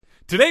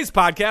Today's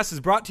podcast is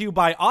brought to you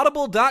by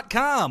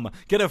Audible.com.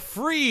 Get a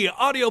free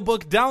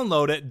audiobook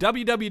download at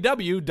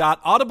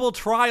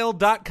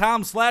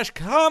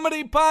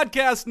www.audibletrial.com/comedy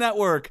podcast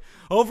network.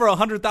 Over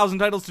 100,000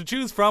 titles to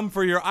choose from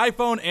for your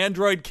iPhone,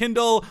 Android,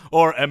 Kindle,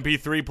 or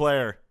MP3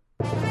 player.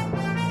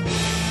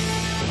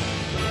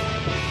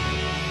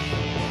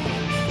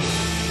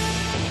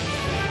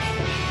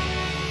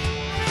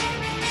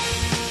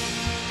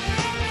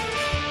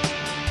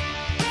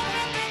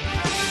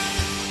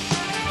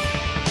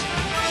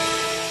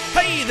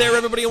 Hey there,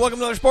 everybody, and welcome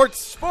to another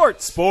Sports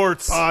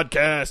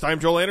podcast. I'm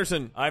Joel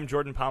Anderson. I'm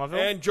Jordan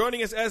Palmaville. And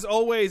joining us, as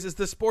always, is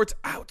the Sports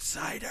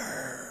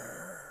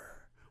Outsider.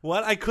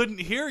 What? I couldn't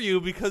hear you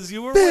because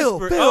you were Phil.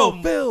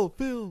 whispering.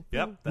 Phil.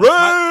 Yep.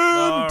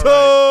 Run!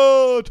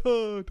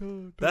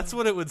 That's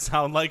what it would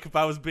sound like if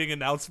I was being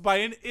announced by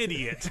an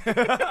idiot.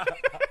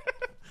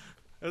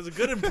 That was a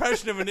good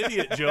impression of an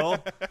idiot, Joel.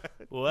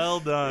 Well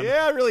done.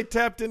 Yeah, I really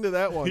tapped into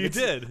that one. You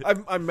did.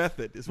 I'm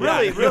method. Is what Yeah,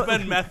 I- you've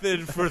been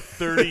method for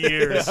 30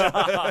 years.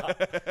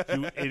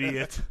 You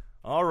idiot.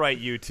 All right,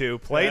 you two.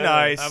 Play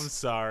nice. I'm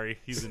sorry.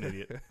 He's an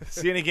idiot.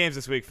 See any games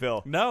this week,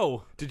 Phil?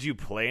 No. Did you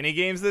play any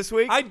games this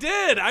week? I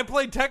did. I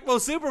played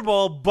Tecmo Super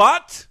Bowl,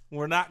 but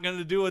we're not going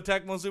to do a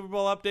Tecmo Super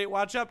Bowl update,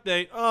 watch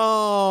update,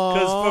 Oh.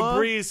 because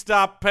Febreze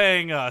stopped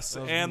paying us,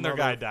 and their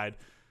guy mother- died.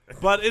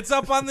 But it's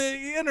up on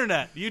the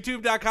internet,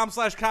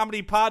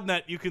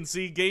 youtube.com/comedypodnet. You can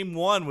see game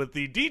one with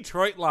the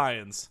Detroit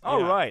Lions.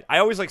 All right. I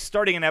always like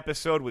starting an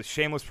episode with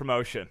shameless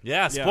promotion.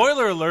 Yeah,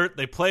 spoiler alert,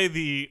 they play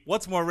the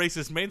what's more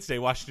racist mainstay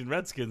Washington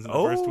Redskins in the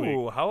first week.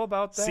 Oh, how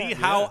about that? See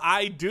how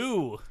I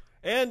do.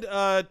 And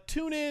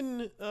tune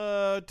in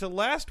to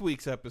last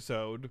week's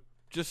episode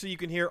just so you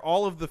can hear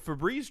all of the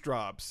Febreze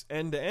drops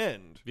end to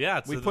end. Yeah,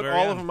 it's we at the put very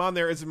all end. of them on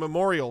there as a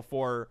memorial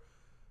for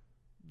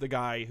the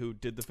guy who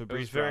did the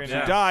was Febreze very drops.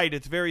 nice. He died.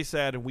 It's very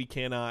sad, and we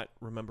cannot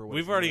remember what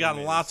We've his already name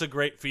gotten is. lots of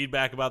great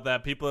feedback about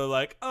that. People are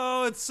like,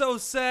 oh, it's so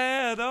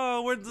sad.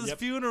 Oh, where's this Yep.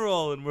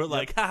 funeral? And we're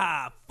like,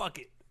 haha, fuck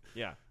it.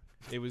 Yeah,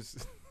 it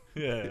was.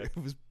 Yeah. It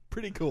was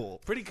pretty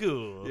cool. Pretty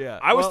cool. Yeah,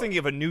 I was Well, thinking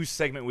of a new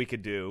segment we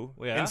could do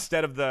Yeah?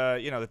 instead of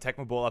the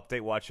Tecmo Bowl update,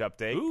 watch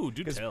update. Ooh,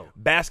 do 'Cause tell.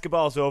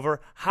 Basketball's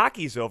over,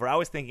 hockey's over. I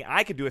was thinking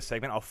I could do a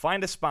segment. I'll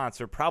find a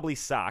sponsor, probably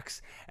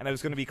socks, and it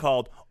was going to be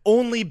called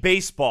Only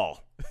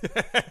Baseball.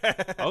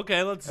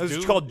 Okay, let's It was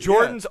do called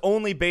Jordan's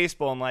Only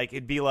Baseball, and like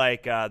it'd be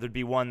like there'd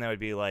be one that would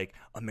be like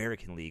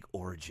American League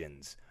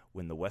Origins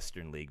when the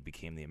Western League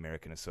became the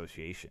American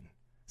Association.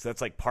 So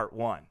that's like part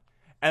one.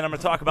 And I'm going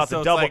to talk about So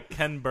the it's double. like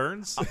Ken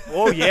Burns?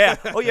 Oh yeah.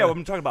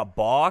 I'm talking about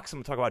balks. I'm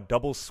going to talk about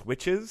double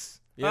switches.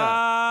 Yeah,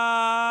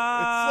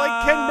 it's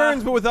like Ken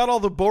Burns, but without all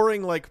the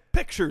boring like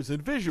pictures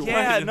and visuals.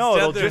 Yeah, Right, no,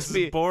 instead it'll there's just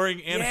be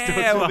boring anecdotes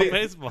it'll about be-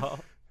 baseball.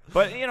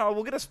 But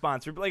we'll get a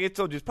sponsor. But like it's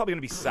probably going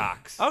to be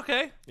socks.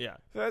 Okay. Yeah.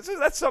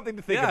 That's something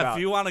to think Yeah, about.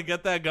 if you want to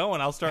get that going,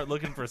 I'll start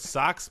looking for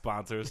sock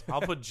sponsors. I'll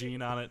put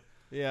Gene on it.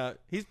 Yeah,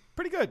 he's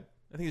pretty good.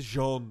 I think it's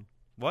Jean.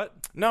 What?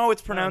 No,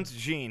 it's pronounced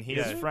Gene. He's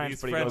Yeah, French,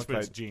 he's but he French, goes but by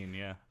it's Gene,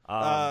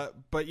 yeah.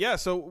 But yeah,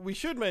 so we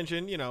should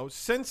mention,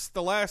 since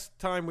the last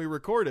time we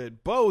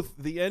recorded, both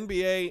the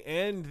NBA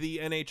and the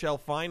NHL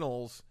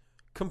finals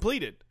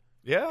completed.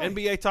 yeah.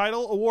 NBA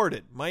title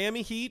awarded.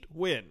 Miami Heat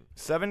win.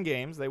 7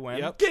 games they win.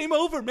 Yep. Game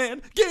over,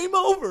 man. Game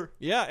over.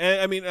 Yeah,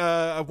 and I mean,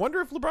 I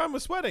wonder if LeBron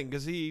was sweating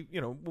because he,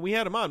 when we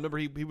had him on. Remember,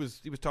 he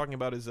was talking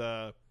about his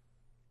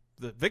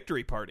the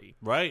victory party.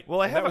 Right. Well,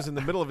 That was in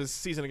the middle of his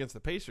season against the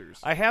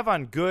Pacers. I have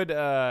on good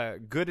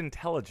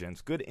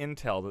intelligence, good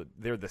intel, that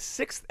they're the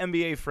 6th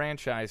NBA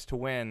franchise to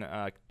win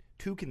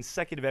 2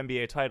 consecutive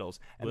NBA titles,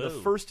 and the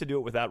Whoa. first to do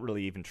it without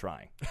really even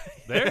trying.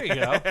 There you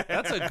go.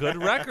 That's a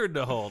good record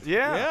to hold.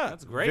 Yeah.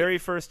 That's great. Very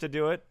first to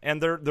do it,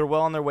 and they're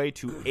well on their way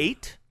to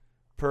 8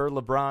 per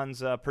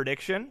LeBron's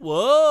prediction.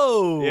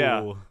 Whoa.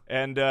 Yeah,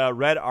 and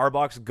Red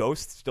Arbok's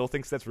Ghost still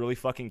thinks that's really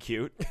fucking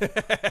cute.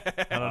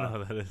 I don't know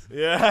who that is.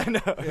 Yeah, I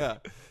know. Yeah,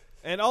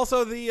 and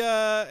also the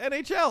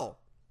NHL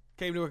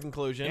came to a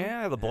conclusion.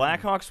 Yeah, the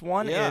Blackhawks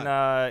won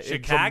Yeah. in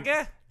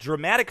Chicago?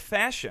 dramatic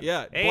fashion.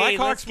 Yeah,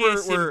 Blackhawks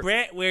were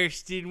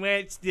bratwurst and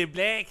watch the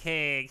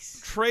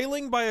Blackhawks.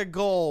 trailing by a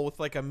goal with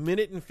like a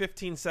minute and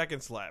 15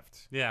 seconds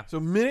left. Yeah. So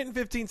minute and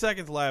 15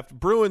 seconds left.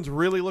 Bruins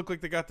really look like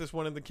they got this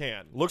one in the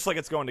can. Looks like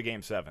it's going to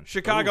Game 7.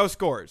 Chicago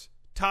scores,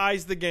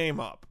 ties the game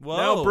up. Whoa.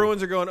 Now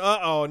Bruins are going,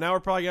 uh-oh, now we're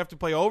probably going to have to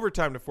play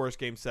overtime to force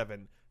Game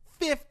 7.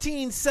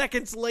 15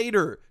 seconds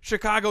later,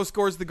 Chicago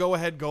scores the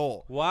go-ahead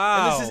goal.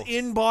 Wow. And this is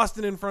in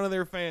Boston in front of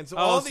their fans. So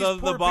all Oh, these so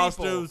poor the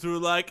Bostons were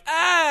like,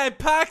 I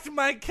packed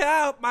my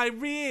cow, my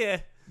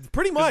rear. people,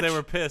 pretty Because much. they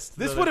were pissed.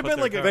 This that would have put been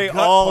their like a car- They gut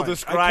all punch.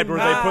 described I where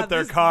cannot- they put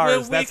their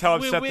cars. That's how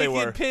upset they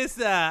were.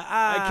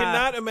 I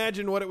cannot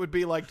imagine what it would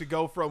be like to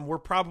go from we're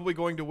probably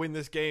going to win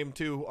this game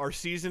to our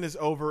season is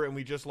over and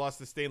we just lost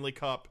the Stanley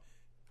Cup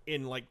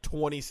in like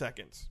 20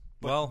 seconds.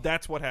 But Well-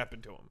 that's what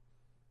happened to him.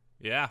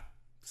 Yeah.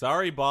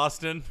 Sorry,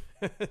 Boston.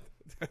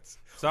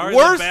 Sorry,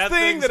 Worst the bad thing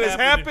things that has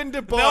happened.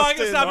 happened to No, I can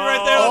Boston. stop you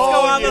right there. Let's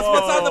go on. Oh,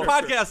 What's on the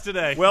whoa. podcast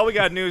today? Well, we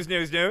got news. hey,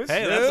 News.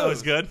 that's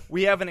always good.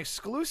 We have an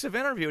exclusive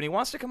interview, and he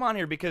wants to come on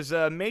here because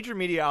major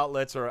media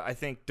outlets I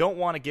think, don't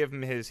want to give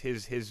him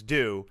his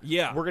due.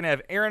 Yeah. We're going to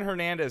have Aaron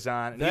Hernandez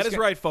on. and That he's is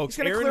gonna- right, folks.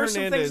 He's going to Aaron clear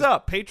Hernandez, some things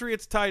up.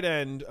 Patriots tight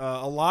end.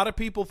 A lot of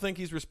people think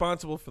he's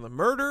responsible for the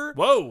murder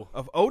Whoa.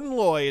 of Odin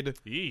Lloyd.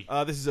 Yee.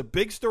 This is a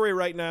big story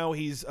right now.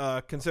 He's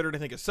considered, I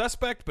think, a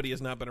suspect, but he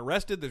has not been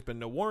arrested. There's been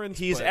no warrants.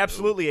 He's but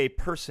absolutely a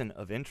person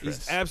of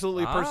interest. He's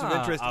absolutely a person of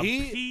interest.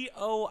 A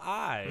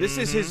POI. This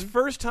is his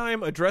first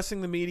time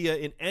addressing the media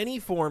in any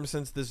form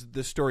since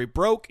this story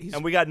broke. He's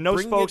and we got no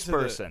bringing it to the-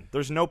 spokesperson.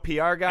 There's no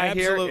PR guy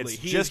here. Absolutely.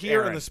 It's He just is here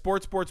Aaron. on the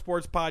Sports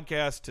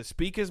podcast to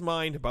speak his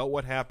mind about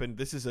what happened.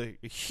 This is a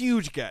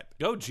huge get.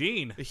 Go,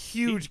 Gene. A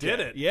huge He did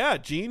get. it. Yeah,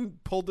 Gene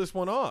pulled this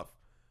one off.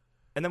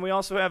 And then we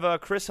also have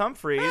Chris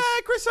Humphreys.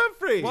 Hey, Chris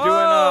Humphreys.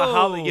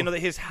 Whoa.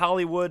 Doing his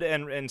Hollywood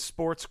and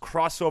sports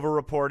crossover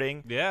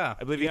reporting. Yeah.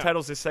 I believe he Yeah.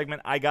 titles his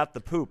segment "I Got the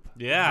Poop."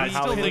 Yeah, I We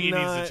still think he needs to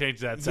cannot- change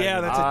that Yeah,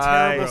 segment. that's a I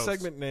terrible Gross.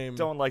 segment name.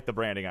 Don't like the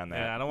branding on that.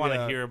 Yeah, I don't want to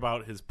Yeah. hear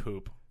about his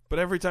poop. But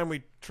every time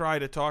we try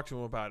to talk to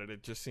him about it,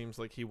 it just seems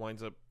like he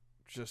winds up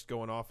just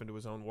going off into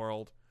his own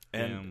world.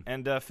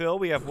 And Phil,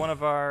 we have one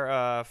of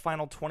our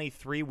final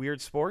 23 weird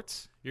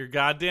sports. You're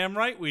goddamn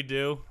right we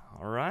do.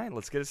 All right,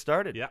 let's get it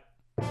started. Yeah.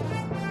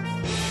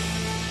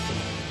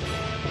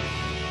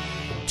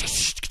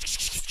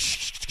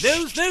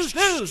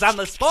 News on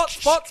the Sports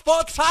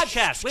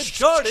Podcast with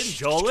Jordan,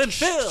 Joel, and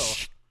Phil.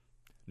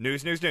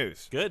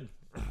 News. Good.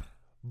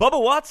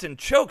 Bubba Watson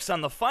chokes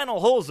on the final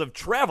holes of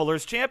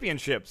Travelers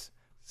Championships.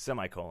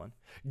 Semicolon.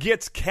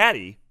 Gets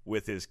caddy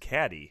with his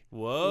caddy.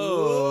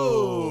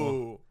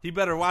 Whoa. He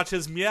better watch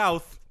his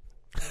meowth.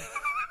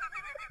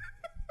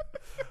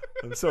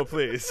 I'm so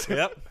pleased.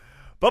 Yep.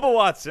 Bubba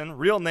Watson,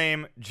 real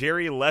name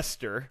Jerry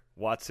Lester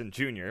Watson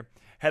Jr.,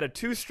 had a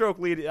 2-stroke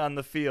lead on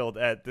the field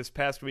at this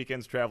past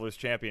weekend's Travelers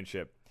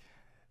Championship.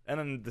 And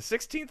on the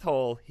 16th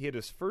hole, he hit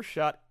his first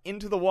shot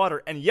into the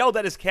water and yelled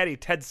at his caddy,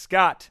 Ted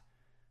Scott.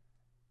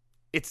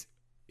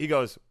 He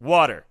goes,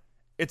 water.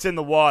 It's in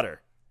the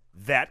water.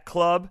 That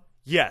club?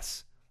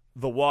 Yes,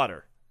 the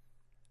water.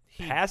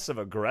 Passive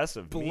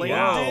aggressive. Blamed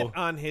meow. it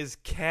on his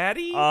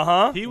caddy?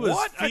 Uh-huh. He was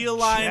What a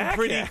feline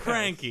pretty jackass.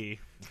 cranky.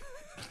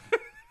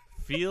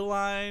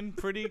 Feline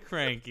pretty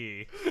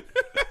cranky.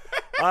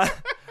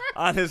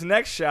 On his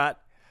next shot,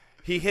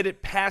 he hit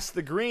it past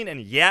the green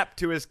and yapped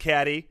to his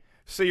caddy.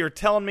 So you're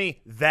telling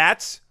me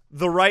that's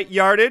the right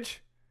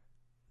yardage?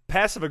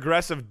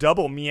 Passive-aggressive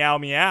double meow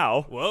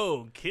meow.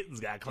 Whoa, kitten's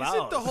got claws.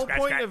 Isn't the whole Scratch,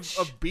 point scratch.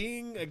 of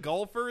being a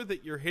golfer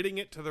that you're hitting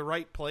it to the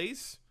right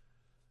place?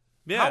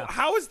 Yeah.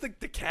 How is the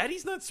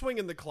caddy's not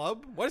swinging the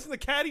club? Why doesn't the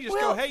caddy just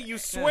Well, go, hey, you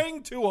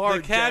swing too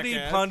hard, The caddy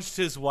jackass? punched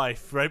his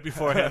wife right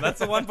beforehand. That's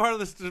the one part of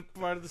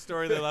the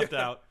story they left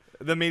out.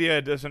 The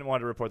media doesn't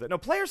want to report that. No,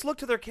 players look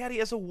to their caddy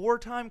as a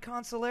wartime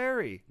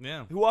consigliere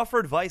Yeah. who offer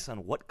advice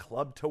on what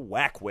club to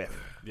whack with.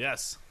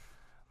 Yes.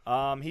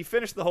 He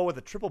finished the hole with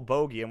a triple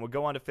bogey and would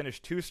go on to finish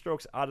 2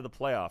 strokes out of the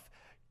playoff.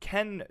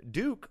 Ken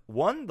Duke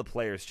won the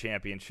Players'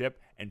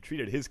 Championship and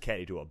treated his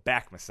caddy to a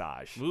back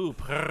massage. Ooh,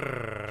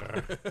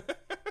 purr.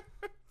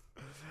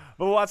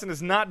 But Watson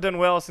has not done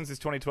well since his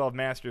 2012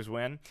 Masters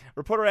win. A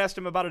reporter asked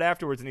him about it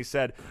afterwards, and he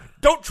said,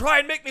 "Don't try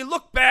and make me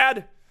look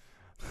bad."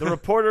 The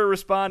reporter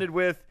responded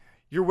with,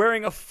 "You're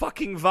wearing a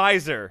fucking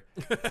visor."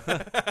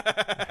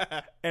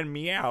 And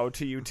meow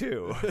to you,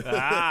 too.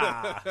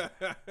 Ah.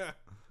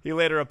 He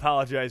later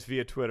apologized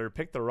via Twitter,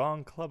 picked the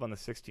wrong club on the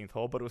 16th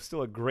hole, but it was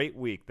still a great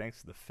week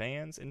thanks to the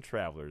fans and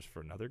travelers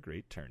for another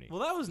great tourney. Well,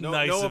 that was No,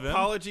 nice no of him.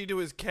 apology to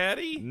his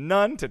caddy?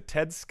 None to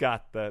Ted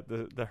Scott,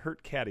 the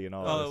hurt caddy and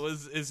all Oh,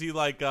 this. is he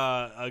like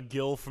a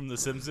Gil from The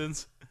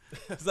Simpsons?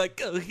 He's like,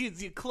 oh,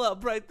 here's your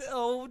club right there.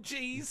 Oh,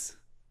 jeez.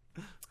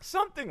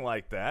 Something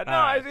like that. No,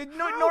 All right.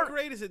 How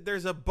great is it?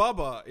 There's a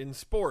Bubba in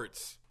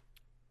sports,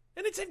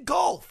 and it's in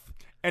golf.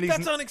 and he's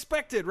That's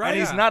unexpected, right? and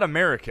he's not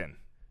American.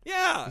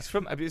 Yeah. He's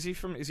from. Is he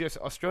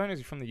Australian? Or is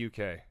he from the UK?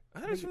 I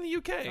thought he's from the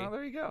UK. Oh,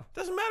 there you go.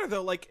 Doesn't matter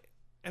though. Like,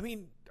 I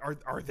mean,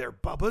 are there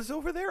Bubbas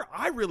over there?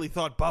 I really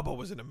thought Bubba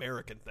was an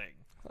American thing.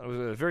 It was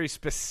a very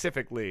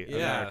specifically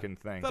Yeah. American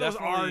thing. That was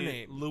our Definitely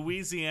name.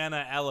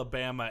 Louisiana,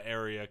 Alabama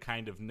area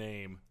kind of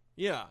name.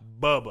 Yeah.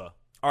 Bubba.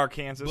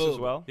 Arkansas as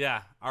Boom. well.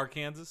 Yeah,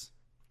 Arkansas.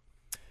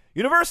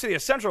 University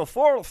of Central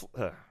Florida.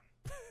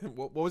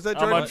 What was that?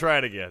 I'm Jordan? gonna try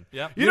it again.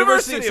 Yep.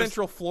 University of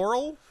Central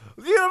Floral.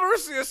 The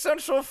University of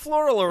Central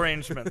Floral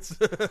Arrangements.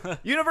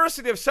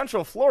 University of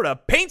Central Florida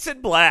paints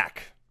it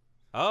black.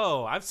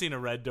 Oh, I've seen a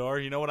red door.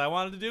 You know what I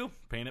wanted to do?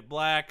 Paint it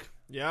black.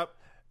 Yep.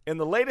 In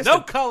the latest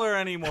No color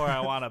anymore. I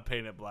want to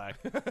paint it black.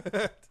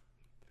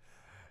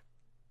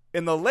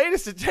 In the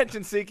latest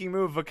attention-seeking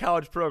move of a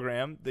college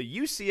program, the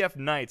UCF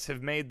Knights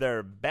have made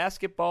their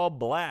basketball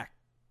black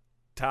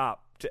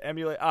top to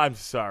emulate. I'm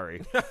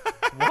sorry.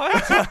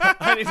 What?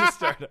 I need to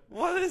start.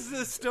 What is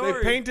this story? They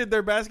painted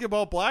their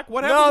basketball black.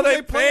 What No, happened when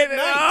they play at painted.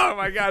 night? Oh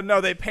my God!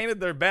 No, they painted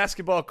their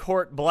basketball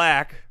court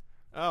black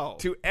Oh.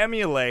 to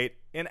emulate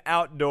an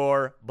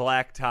outdoor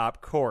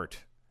blacktop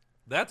court.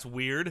 That's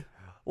weird.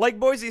 Like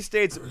Boise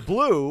State's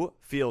blue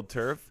field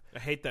turf, I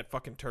hate that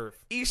fucking turf.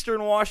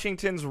 Eastern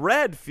Washington's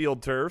red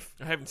field turf,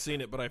 I haven't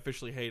seen it, but I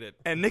officially hate it.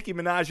 and Nicki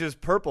Minaj's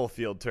purple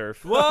field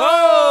turf.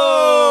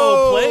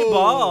 Whoa! Play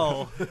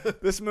ball.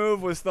 This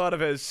move was thought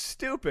of as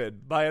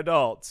stupid by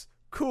adults,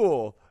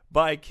 cool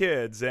by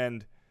kids,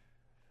 and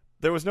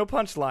there was no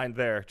punchline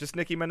there, just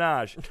Nicki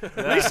Minaj.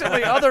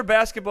 Recently, other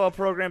basketball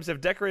programs have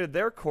decorated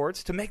their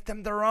courts to make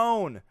them their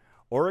own.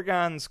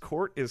 Oregon's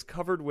court is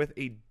covered with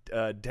a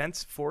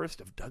dense forest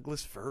of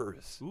Douglas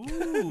firs.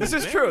 Ooh, This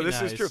is very true.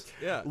 This nice. is true.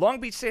 Yeah. Long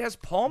Beach State has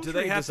palm Do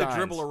tree they have designs. to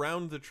dribble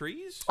around the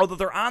trees? Although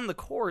they're on the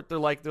court, they're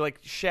like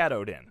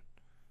shadowed in.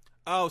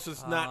 Oh, so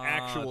it's not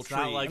actual it's trees.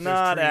 not like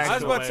Not there's trees actual I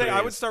was about to say, trees.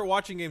 I would start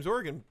watching games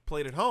Oregon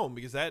played at home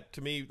because that,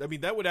 to me, I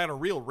mean, that would add a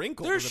real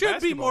wrinkle. There to the should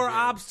be basketball more game.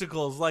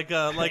 obstacles, like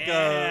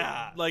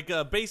Yeah.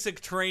 a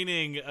basic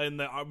training in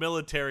the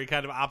military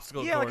kind of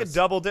obstacle Yeah, course. like a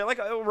double, like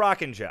a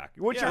rock and jock.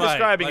 What Yeah. you're Right,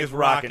 describing like is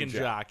rock and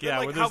jock. Yeah, And,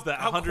 where like, there's the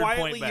how 100-point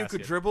quietly basket. you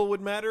could dribble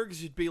would matter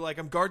because you'd be like,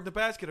 I'm guarding the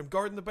basket. I'm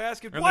guarding the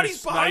basket. And What? there's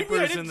He's behind me.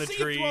 I snipers didn't in the see him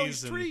through all these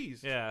trees. and-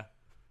 trees. Yeah.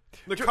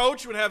 The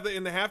coach would have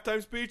in the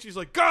halftime speech. He's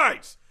like,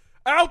 guys,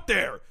 out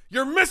there,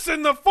 you're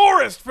missing the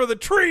forest for the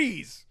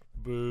trees.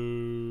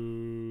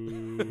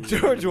 Boo.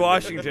 George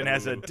Washington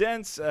has a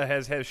dense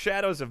has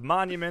shadows of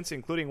monuments,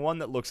 including one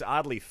that looks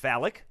oddly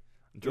phallic.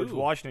 George Ooh.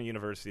 Washington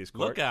University's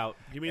court. Look out.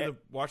 You mean the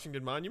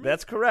Washington Monument?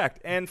 That's correct.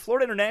 And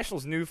Florida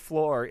International's new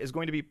floor is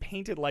going to be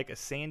painted like a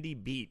sandy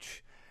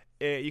beach.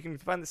 You can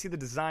see the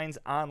designs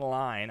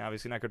online.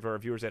 Obviously, not good for our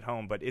viewers at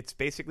home, but it's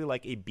basically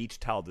like a beach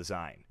towel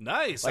design.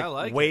 Nice. I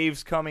like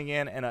waves coming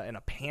in and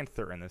a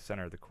panther in the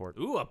center of the court.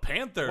 it. Ooh, a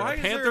panther. Why a is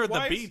panther there, at the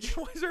why beach.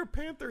 Why is there a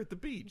panther at the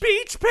beach?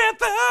 Beach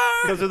Panther!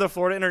 Because they're the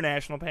Florida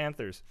International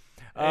Panthers.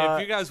 Hey,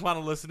 if you guys want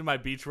to listen to my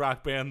beach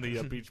rock band,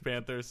 the Beach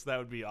Panthers, that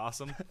would be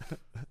awesome.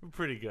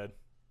 Pretty good.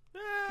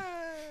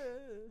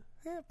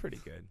 Yeah, pretty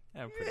good.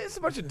 Yeah, pretty It's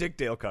a bunch of Dick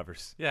Dale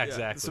covers. Yeah,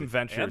 exactly. Some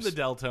ventures. And the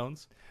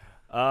Deltones.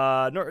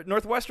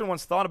 Northwestern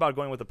once thought about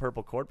going with the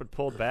purple court, but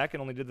pulled back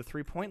and only did the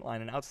 3-point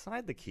line and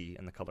outside the key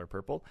in the color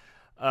purple.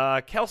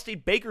 Cal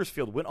State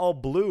Bakersfield went all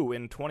blue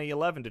in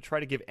 2011 to try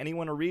to give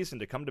anyone a reason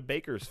to come to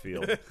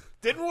Bakersfield.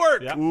 Didn't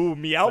work. Yeah. Ooh,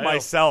 meow Fail.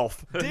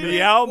 myself. Didn't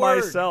Meow work.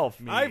 myself.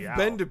 I've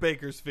been to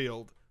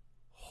Bakersfield.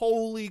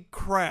 Holy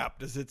crap,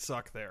 does it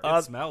suck there?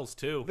 It smells,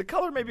 too. The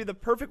color may be the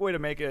perfect way to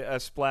make a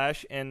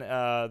splash in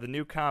the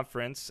new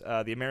conference,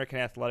 the American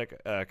Athletic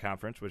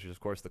Conference, which is, of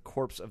course, the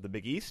corpse of the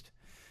Big East.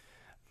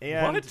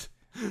 And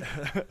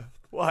What?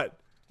 What?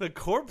 The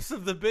corpse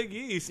of the Big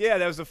East. Yeah,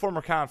 that was a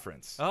former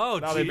conference. Oh,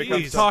 Now they've geez.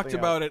 become we talked something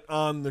about else. it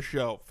on the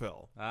show,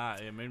 Phil.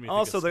 It made me think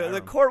Also, of the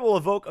Skyrim. court will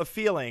evoke a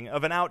feeling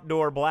of an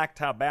outdoor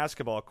blacktop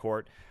basketball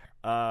court,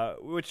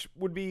 which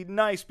would be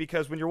nice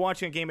because when you're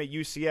watching a game at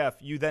UCF,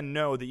 you then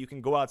know that you can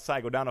go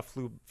outside, go down a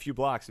few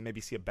blocks, and maybe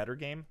see a better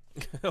game.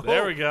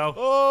 There we go.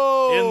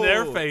 Oh! In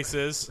their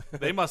faces.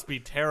 They must be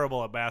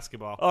terrible at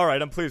basketball. All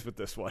right, I'm pleased with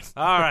this one.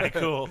 All right,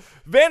 cool.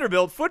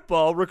 Vanderbilt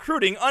football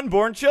recruiting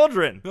unborn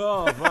children.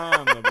 Oh,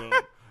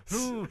 Vanderbilt.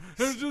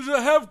 Does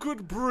it have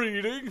good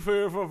breeding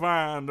for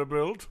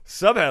Vanderbilt?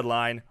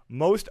 Subheadline: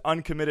 Most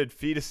uncommitted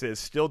fetuses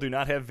still do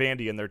not have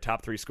Vandy in their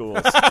top 3 schools.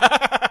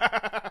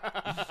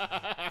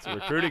 It's a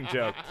recruiting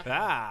joke.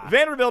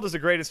 Vanderbilt is a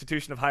great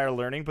institution of higher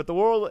learning, but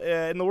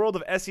in the world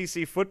of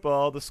SEC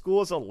football, the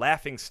school is a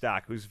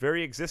laughingstock whose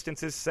very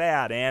existence is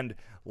sad and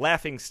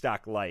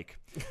laughingstock-like.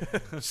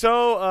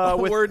 So, A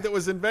with word that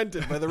was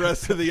invented by the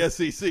rest of the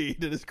SEC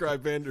to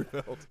describe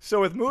Vanderbilt.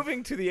 So with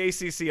moving to the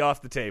ACC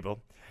off the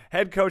table,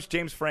 head coach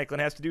James Franklin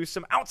has to do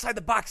some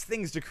outside-the-box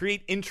things to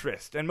create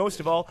interest, and most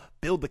of all,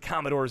 build the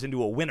Commodores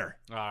into a winner.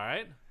 All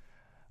right.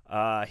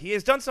 He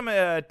has done some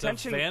The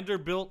attention.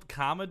 Vanderbilt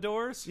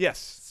Commodores? Yes,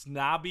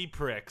 Snobby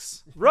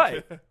pricks.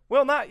 right.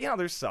 Well,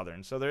 they're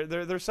Southern, so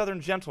they're Southern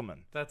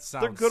gentlemen. That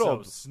sounds They're good so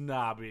old-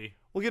 snobby.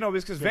 Well,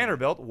 because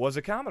Vanderbilt was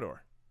a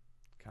Commodore.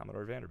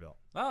 Commodore Vanderbilt.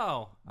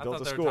 Oh, I Built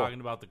thought a they school. were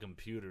talking about the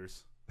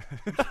computers.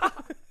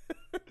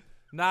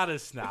 Not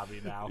as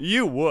snobby now.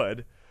 You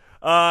would.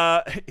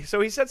 So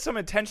he said some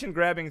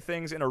attention-grabbing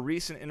things in a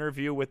recent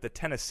interview with the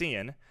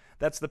Tennessean.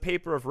 That's the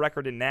paper of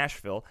record in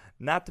Nashville,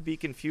 not to be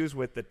confused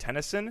with the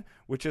Tennyson,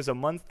 which is a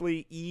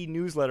monthly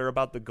e-newsletter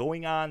about the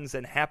going-ons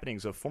and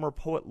happenings of former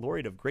poet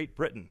laureate of Great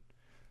Britain.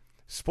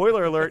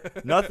 Spoiler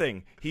alert,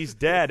 nothing. He's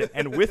dead,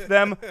 and with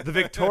them, the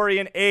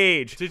Victorian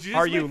age. Did you just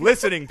Are you make-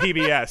 listening,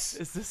 PBS?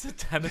 Is this a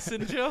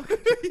Tennyson joke?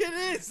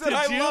 It is. Did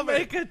I you love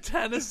make it. a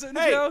Tennyson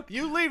Hey, joke?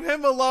 you leave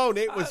him alone.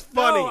 It was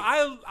funny.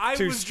 No, I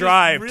To was just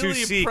strive, really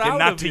to seek, proud and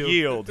not of to you.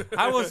 yield.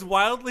 I was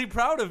wildly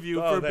proud of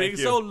you Oh, for being thank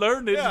so you.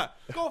 learned. yeah.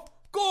 Go,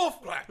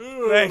 Black.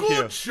 Thank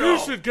you. Show. You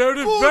should go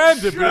to Good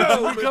Vanderbilt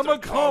show, and become Mr. a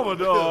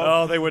Commodore.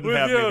 Oh, they wouldn't with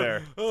have me your,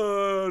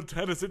 there.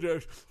 Tennyson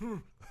jokes.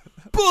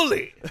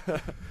 Bully.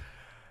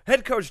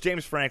 Head coach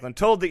James Franklin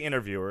told the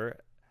interviewer,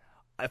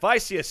 "If I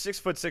see a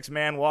 6'6"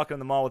 man walking in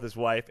the mall with his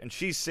wife, and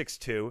she's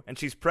 6'2", and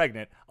she's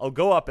pregnant, I'll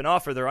go up and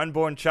offer their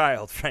unborn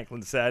child,"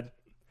 Franklin said.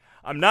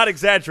 "I'm not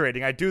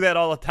exaggerating. I do that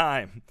all the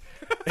time."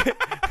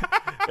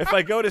 If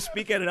I go to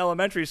speak at an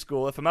elementary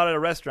school, if I'm out at a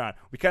restaurant,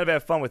 we kind of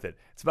have fun with it.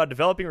 It's about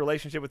developing a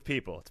relationship with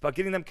people. It's about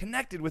getting them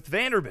connected with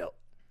Vanderbilt.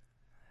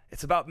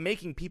 It's about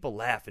making people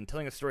laugh and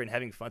telling a story and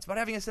having fun. It's about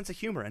having a sense of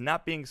humor and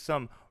not being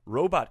some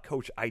robot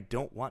coach I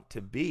don't want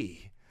to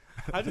be.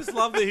 I just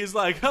love that he's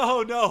like,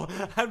 oh, no,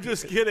 I'm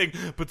just kidding.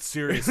 But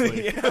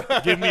seriously,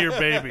 give me your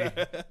baby.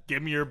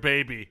 Give me your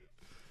baby.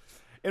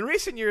 In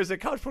recent years, the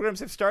college programs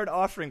have started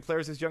offering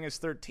players as young as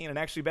 13, and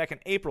actually back in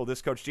April,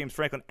 this coach, James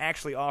Franklin,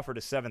 actually offered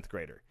a 7th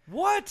grader.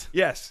 What?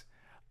 Yes.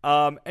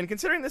 And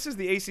considering this is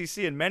the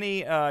ACC and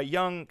many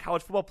young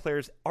college football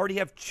players already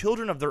have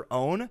children of their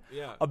own,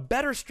 a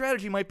better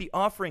strategy might be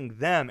offering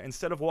them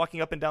instead of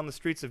walking up and down the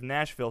streets of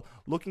Nashville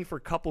looking for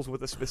couples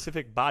with a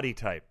specific body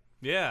type.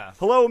 Yeah.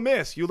 Hello,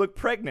 miss. You look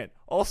pregnant.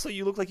 Also,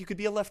 you look like you could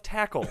be a left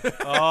tackle.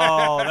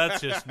 Oh, that's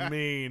just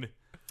mean.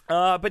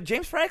 But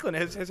James Franklin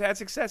has had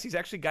success. He's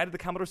actually guided the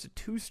Commodores to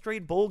 2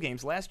 straight bowl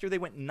games. Last year, they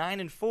went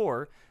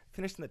 9-4,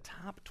 finished in the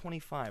top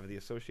 25 of the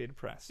Associated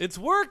Press. It's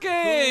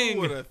working. Who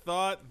would have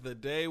thought the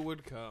day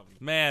would come?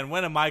 Man,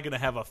 when am I going to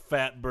have a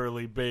fat,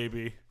 burly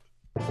baby?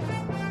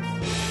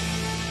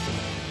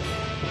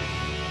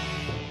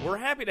 We're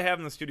happy to have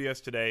in the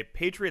studios today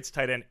Patriots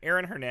tight end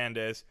Aaron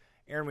Hernandez.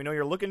 Aaron, we know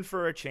you're looking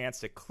for a chance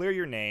to clear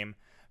your name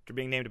after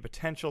being named a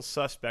potential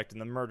suspect in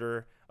the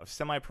murder of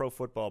semi-pro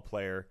football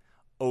player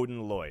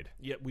Odin Lloyd.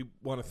 Yeah, we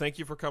want to thank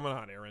you for coming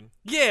on, Aaron.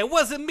 Yeah, it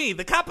wasn't me.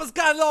 The coppers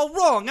got it all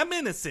wrong. I'm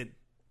innocent.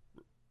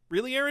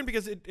 Really, Aaron?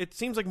 Because it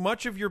seems like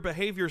much of your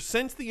behavior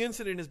since the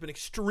incident has been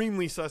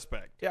extremely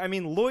suspect. Yeah, I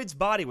mean, Lloyd's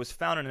body was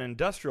found in an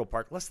industrial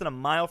park less than a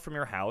mile from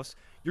your house.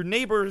 Your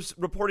neighbors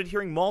reported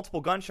hearing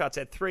multiple gunshots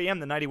at 3 a.m.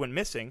 the night he went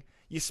missing.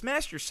 You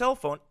smashed your cell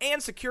phone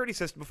and security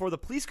system before the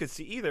police could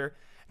see either.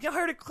 You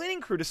hired a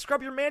cleaning crew to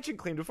scrub your mansion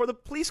clean before the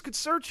police could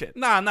search it.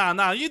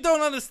 Nah. You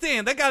don't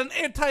understand. I got an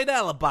airtight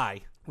alibi.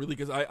 Really,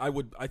 because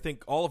I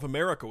think all of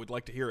America would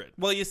like to hear it.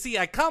 Well, you see,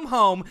 I come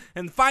home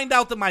and find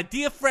out that my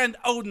dear friend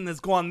Odin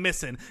has gone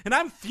missing, and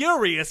I'm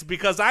furious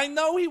because I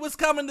know he was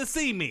coming to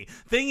see me.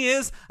 Thing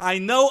is, I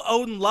know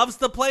Odin loves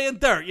to play in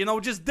dirt,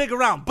 just dig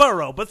around,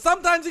 burrow, but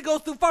sometimes he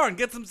goes too far and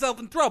gets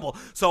himself in trouble.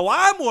 So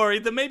I'm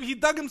worried that maybe he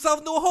dug himself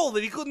into a hole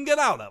that he couldn't get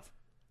out of.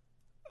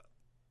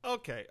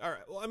 Okay, all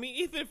right. Well, I mean,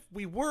 even if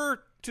we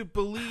were to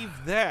believe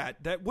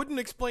that wouldn't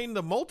explain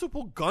the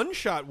multiple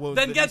gunshot wounds.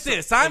 Then get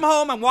this. I'm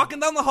home, I'm walking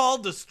down the hall,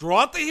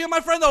 distraught to hear my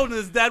friend Odin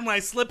is dead when I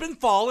slip and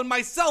fall, and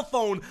my cell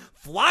phone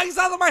flies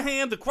out of my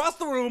hand across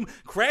the room,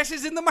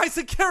 crashes into my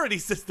security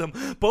system.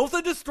 Both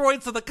are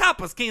destroyed so the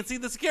coppers can't see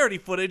the security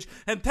footage,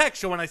 and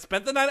text showing I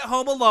spent the night at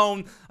home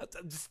alone,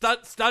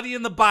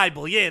 studying the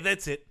Bible. Yeah,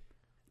 that's it.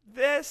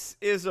 This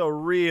is a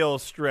real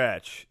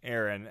stretch,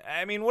 Aaron.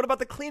 I mean, what about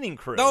the cleaning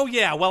crew? Oh,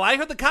 yeah. Well, I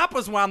heard the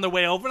coppers were on their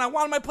way over, and I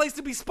wanted my place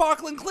to be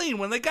sparkling clean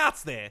when they got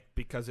there.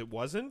 Because it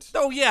wasn't?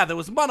 Oh, yeah. There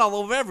was mud all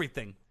over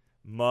everything.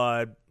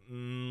 Mud,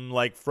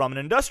 like from an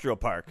industrial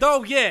park.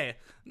 Oh, yeah.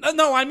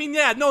 No, I mean,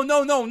 yeah. No,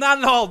 not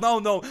at all.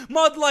 No.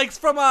 Mud like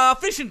from a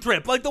fishing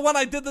trip, like the one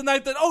I did the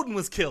night that Odin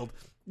was killed.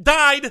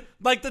 Died,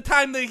 like the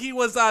time that he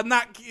was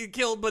not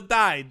killed, but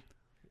died.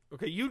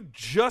 Okay, you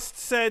just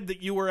said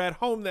that you were at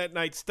home that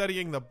night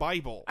studying the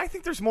Bible. I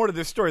think there's more to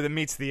this story than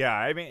meets the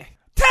eye. I mean,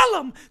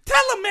 Tell him,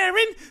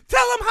 Aaron.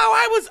 Tell him how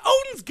I was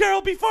Odin's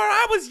girl before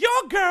I was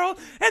your girl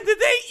and to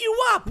date you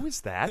up. who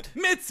is that?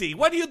 Mitzi,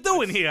 what are you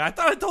doing here? I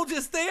thought I told you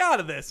to stay out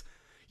of this.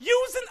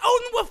 Yous and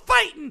Odin were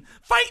fighting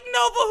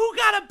over who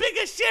got a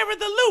bigger share of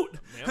the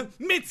loot.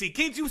 Mitzi,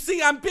 can't you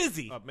see I'm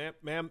busy?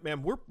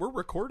 Ma'am, we're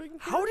recording?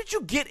 How did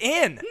you get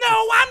in?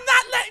 No, I'm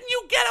not letting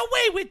you get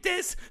away with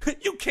this.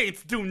 You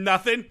can't do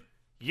nothing.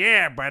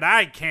 Yeah, but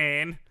I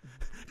can.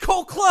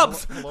 Cold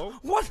clubs. Hello?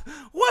 What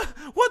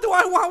do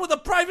I want with a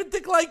private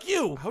dick like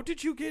you? How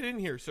did you get in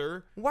here,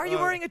 sir? Why are you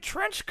wearing a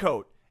trench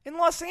coat in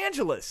Los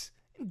Angeles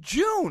in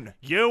June?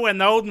 You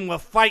and Odin were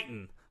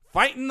fighting.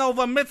 Fighting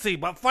over Mitzi,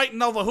 but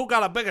fighting over who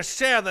got a bigger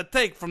share of the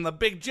take from the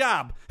big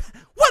job.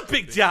 What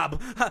big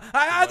job?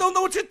 I don't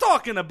know what you're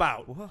talking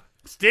about. What?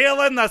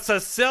 Stealing the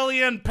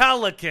Sicilian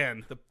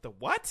Pelican. The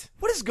what?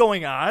 What is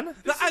going on?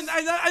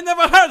 I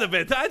never heard of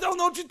it. I don't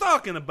know what you're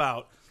talking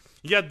about.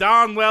 You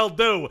darn well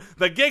do.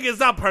 The gig is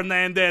up,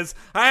 Hernandez.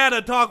 I had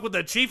a talk with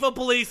the chief of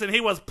police, and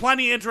he was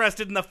plenty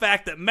interested in the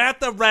fact that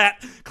Matt the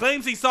Rat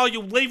claims he saw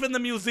you leaving the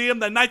museum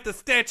the night the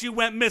statue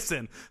went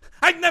missing.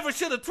 I never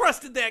should have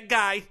trusted that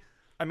guy.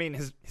 I mean,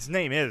 his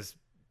name is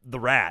the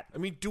Rat. I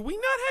mean, do we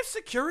not have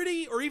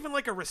security or even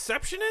like a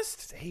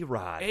receptionist? It's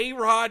A-Rod.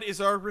 A-Rod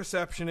is our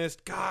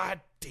receptionist.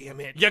 God damn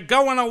it. You're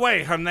going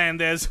away,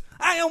 Hernandez.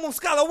 I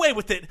almost got away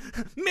with it.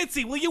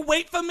 Mitzi, will you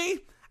wait for me?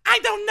 I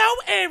don't know,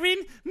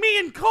 Aaron. Me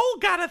and Cole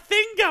got a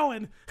thing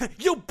going.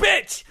 You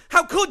bitch!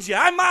 How could you?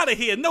 I'm out of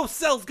here. No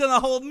cell's gonna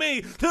hold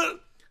me.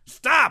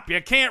 Stop!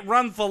 You can't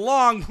run for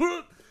long.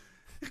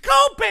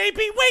 Cole,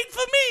 baby, wait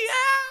for me.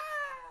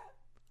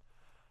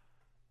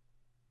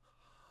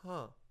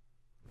 Huh.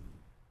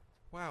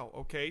 Wow,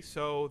 okay,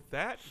 so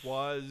that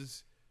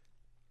was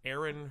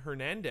Aaron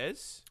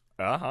Hernandez,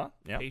 Uh-huh,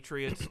 yeah.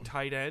 Patriots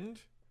tight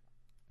end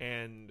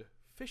and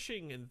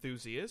fishing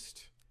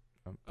enthusiast,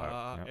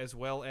 Yeah. as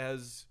well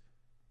as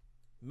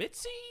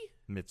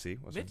Mitzi.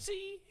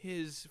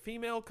 his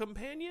female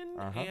companion,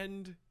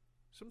 and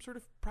some sort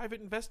of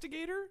private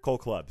investigator. Cole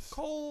Clubs.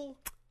 Cole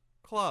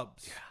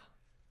Clubs. Yeah.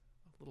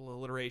 A little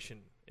alliteration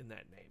in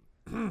that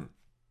name.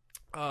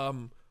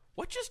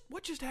 What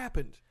just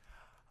happened?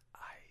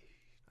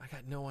 I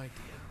got no idea.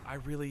 I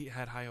really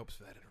had high hopes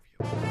for that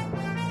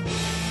interview.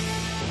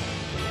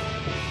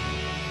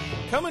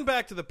 Coming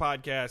back to the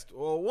podcast,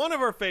 well, one of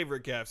our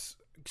favorite guests.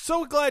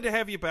 So glad to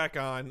have you back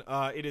on.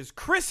 It is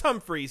Chris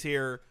Humphreys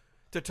here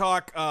to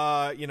talk,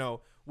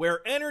 where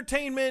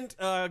entertainment,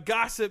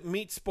 gossip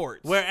meets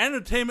sports. Where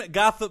entertainment,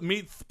 gossip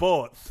meets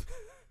sports.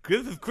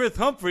 This is Chris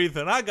Humphreys,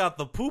 and I got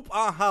the poop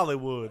on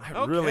Hollywood.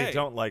 I really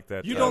don't like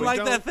that. You don't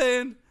like that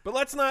saying? But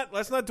let's not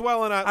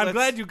dwell on it. I'm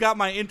glad you got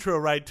my intro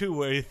right too,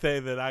 where you say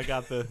that I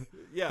got the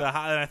yeah.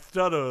 and I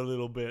stutter a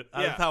little bit.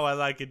 Yeah. That's how I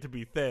like it to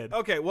be said.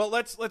 Okay, well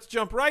let's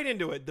jump right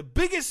into it. The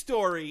biggest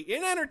story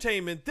in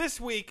entertainment this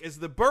week is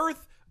the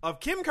birth of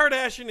Kim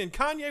Kardashian and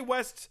Kanye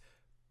West's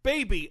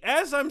baby.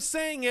 As I'm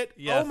saying it,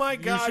 yes. Oh my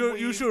God!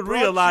 You should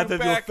realize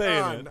that you're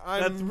saying on.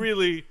 it. That's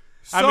really.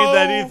 So, I mean,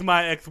 that is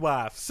my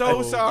ex-wife.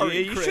 So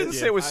sorry, you Chris. shouldn't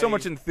say it with so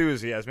much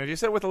enthusiasm. If you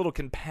said it with a little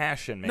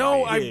compassion, maybe.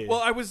 No,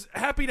 I was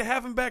happy to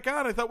have him back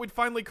on. I thought we'd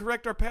finally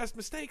correct our past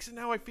mistakes, and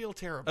now I feel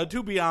terrible.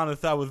 To be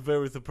honest, I was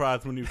very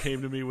surprised when you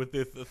came to me with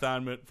this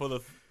assignment for the.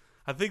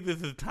 I think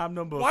this is time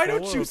number. Why 4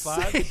 don't you or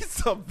 5. say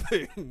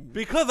something?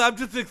 Because I'm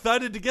just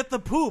excited to get the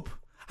poop.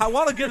 I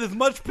want to get as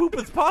much poop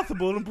as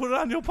possible and put it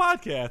on your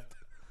podcast.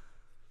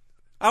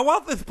 I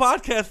want this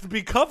podcast to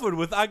be covered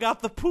with "I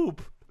got the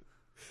poop."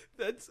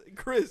 That's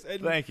Chris.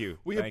 And thank you.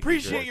 We Thank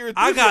appreciate you, your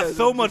I enthusiasm. got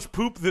so much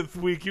poop this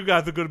week. You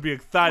guys are going to be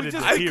excited to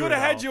I hear could it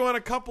have had all. you on a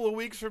couple of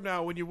weeks from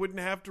now when you wouldn't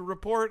have to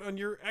report on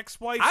your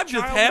ex-wife's I'm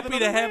just child happy with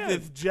to another have man.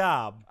 this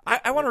job.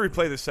 I want to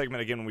replay this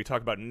segment again when we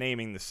talk about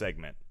naming the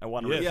segment. I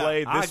want to Yes.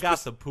 replay I this. got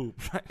the poop.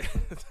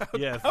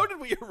 Yes. How did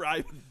we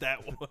arrive at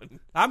that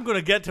one? I'm going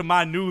to get to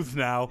my news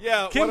now.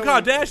 Yeah, Kim why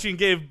don't we- Kardashian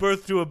gave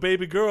birth to a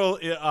baby girl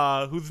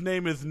whose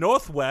name is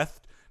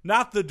Northwest,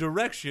 not the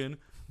direction,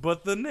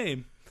 but the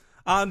name,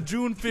 on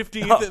June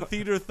 15th at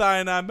Cedar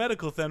Sinai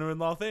Medical Center in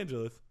Los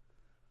Angeles.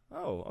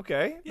 Oh,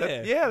 okay.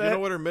 Yeah. You know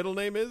what her middle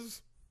name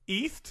is?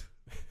 East?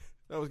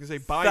 I was going to say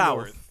by South.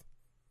 North.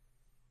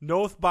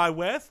 North by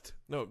West?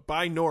 No,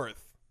 by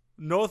North.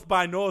 North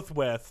by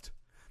Northwest.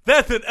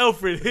 That's an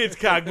Alfred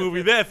Hitchcock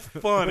movie. That's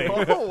funny.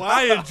 Oh, wow.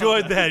 I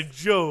enjoyed that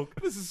joke.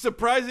 This is a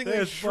surprisingly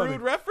That's shrewd funny.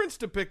 reference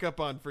to pick up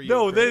on for you.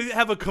 No, Chris. they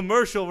have a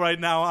commercial right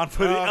now on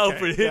for the Okay,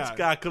 Alfred yeah.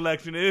 Hitchcock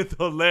collection. It's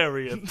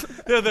hilarious.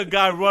 There's a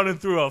guy running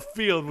through a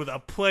field with a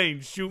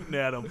plane shooting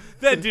at him.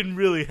 That didn't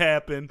really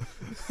happen.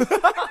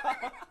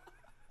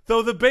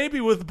 So the baby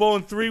was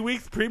born 3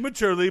 weeks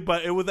prematurely,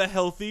 but it was a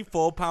healthy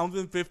 4 pounds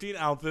and 15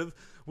 ounces,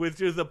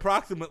 which is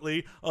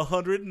approximately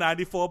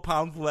 194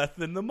 pounds less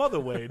than the mother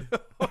weighed.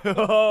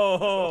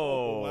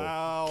 Oh,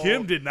 Wow.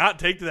 Kim did not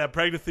take to that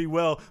pregnancy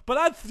well, but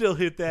I'd still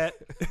hit that.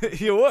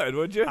 You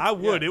would you? I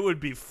would. Yeah. It would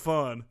be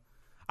fun.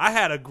 I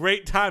had a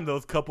great time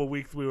those couple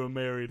weeks we were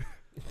married.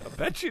 I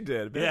bet you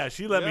did. Yeah,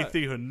 she let me Yeah.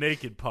 see her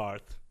naked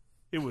parts.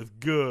 It was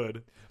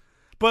good.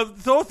 But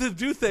sources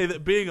do say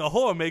that being a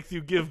whore makes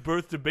you give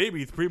birth to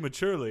babies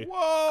prematurely. Whoa!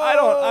 I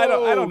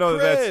don't know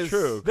that Chris. that's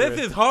true. This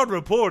Chris. is hard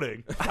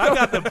reporting. I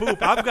got the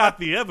poop. I've got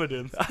the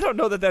evidence. I don't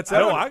know that that's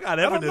No, evidence. I got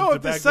I evidence don't know to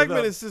if back this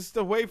segment this is just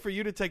a way for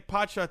you to take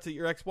pot shots at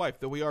your ex-wife,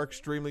 though we are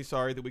extremely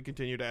sorry that we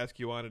continue to ask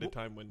you on at a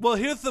time when... Well,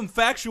 here's some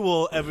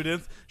factual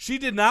evidence. She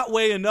did not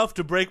weigh enough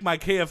to break my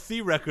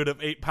KFC record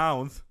of 8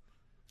 pounds.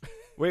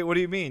 Wait, what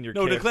do you mean? You're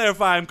No, to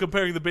clarify, I'm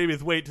comparing the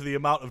baby's weight to the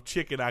amount of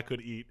chicken I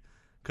could eat,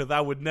 because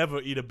I would never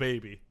eat a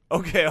baby.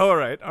 Okay, all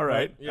right.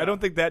 Right, yeah. I don't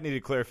think that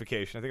needed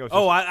clarification. I think I was.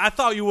 Oh, I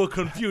thought you were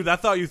confused. I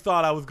thought you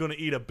thought I was going to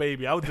eat a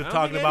baby. I was just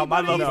talking think about my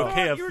love anybody for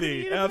thought you were gonna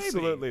KFC. eat a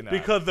absolutely not.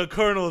 Because the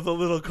Colonel is a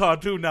little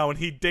cartoon now, and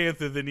he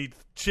dances and eats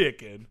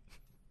chicken.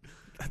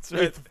 that's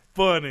right. It's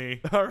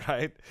funny. All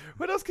right.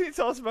 What else can you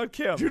tell us about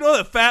Kim? Do you know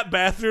that fat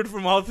bastard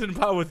from Austin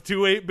Power with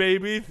 2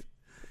 babies?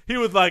 He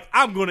was like,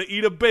 I'm going to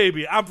eat a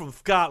baby. I'm from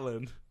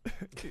Scotland.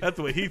 That's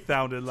what he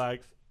sounded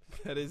like.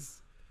 That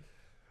is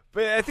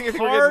But I think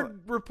we're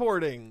hard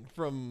reporting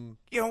from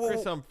You know,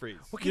 Chris Humphreys.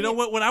 You know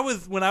what? When I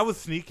was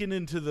sneaking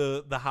into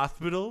the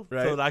hospital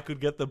Right. so that I could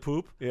get the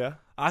poop, Yeah.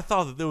 I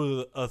thought that there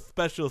was a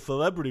special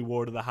celebrity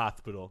ward of the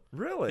hospital.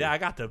 Really? Yeah, I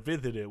got to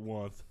visit it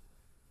once.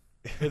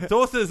 And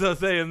sources are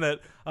saying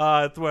that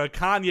it's where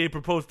Kanye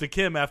proposed to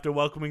Kim after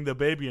welcoming the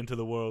baby into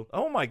the world.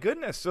 Oh my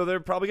goodness. So they're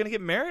probably gonna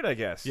get married, I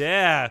guess.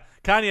 Yeah,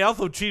 Kanye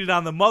also cheated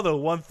on the mother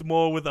once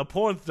more with a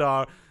porn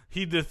star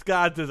he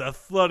disguised as a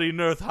slutty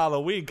nurse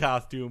Halloween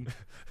costume.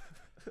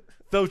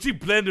 So she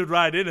blended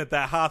right in at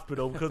that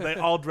hospital because they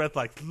all dressed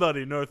like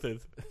slutty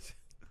nurses.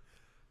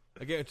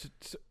 Again,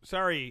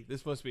 sorry,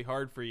 this must be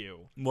hard for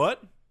you.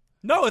 What?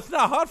 No, it's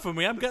not hard for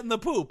me. I'm getting the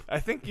poop. I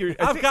think you're.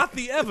 I've got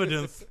the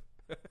evidence.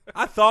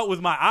 I saw it with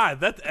my eyes.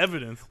 That's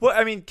evidence. Well,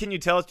 I mean, can you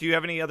tell us? Do you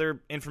have any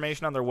other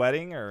information on their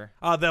wedding, or?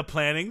 They're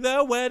planning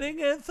their wedding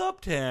in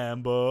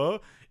September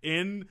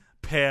in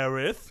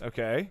Paris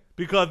Okay.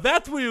 because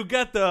that's where you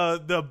get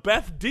the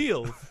best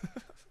deals.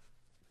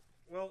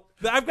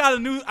 I'm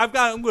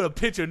going to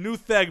pitch a new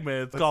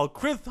segment. It's called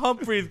Chris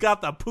Humphries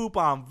Got the Poop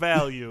on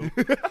Value.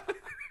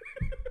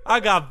 I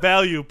got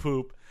value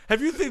poop.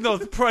 Have you seen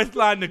those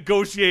Priceline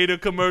negotiator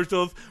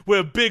commercials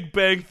where Big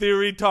Bang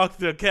Theory talks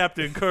to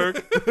Captain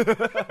Kirk?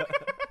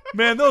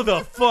 Man, those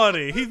are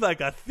funny. He's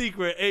like a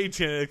secret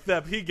agent,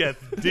 except he gets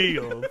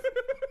deals.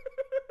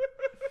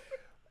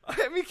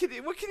 I mean,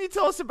 what can you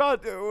tell us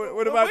about what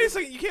Well, about? wait a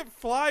second, you can't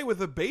fly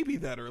with a baby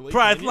that early.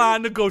 can you?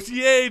 Priceline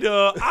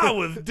negotiator. I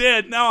was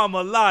dead. Now I'm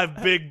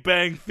alive. Big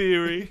Bang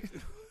Theory.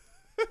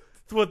 That's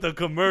what the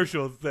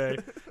commercials say.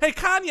 Hey,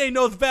 Kanye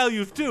knows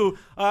values too.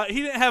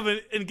 He didn't have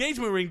an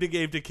engagement ring to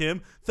give to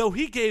Kim, so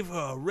he gave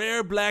her a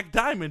rare black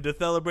diamond to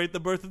celebrate the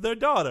birth of their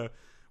daughter.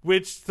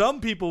 Which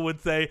some people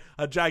would say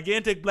a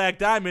gigantic black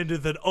diamond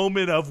is an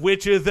omen of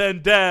witches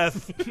and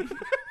death.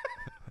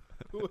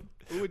 Who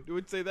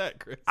would say that,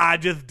 Chris? I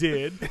just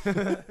did.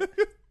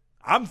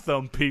 I'm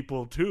some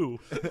people too.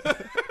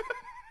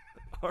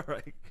 All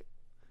right.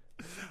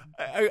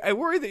 I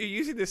worry that you're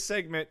using this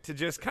segment to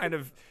just kind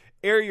of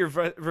air your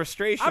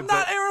frustration. I'm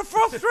not airing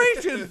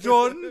frustrations,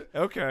 Jordan.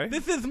 Okay.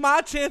 This is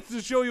my chance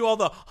to show you all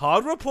the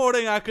hard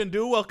reporting I can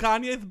do while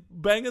Kanye's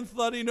banging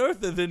slutty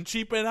nurses and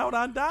cheaping out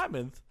on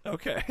diamonds.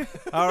 Okay.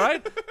 All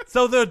right?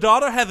 So their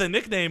daughter has a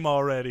nickname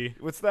already.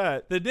 What's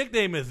that? The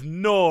nickname is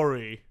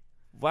Nori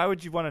Why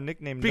would you want a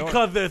nickname?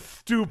 because they're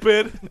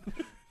stupid.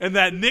 And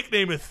that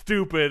nickname is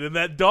stupid. And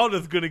that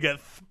daughter's going to get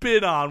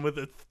spit on with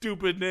a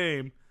stupid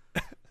name.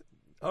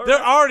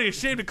 They're already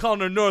ashamed of calling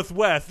her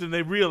Northwest, and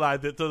they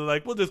realize it. So they're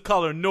like, we'll just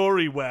call her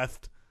Nori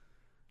West.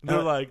 And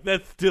they're like,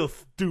 that's still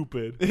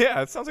stupid.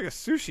 Yeah, it sounds like a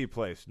sushi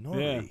place. Yeah.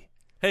 Nori.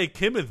 Hey,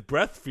 Kim is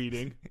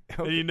breastfeeding.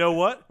 And you know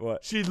what?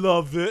 What? She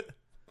loves it.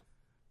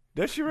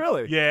 Does she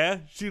really? Yeah,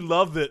 she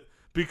loves it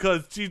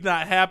because she's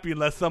not happy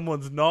unless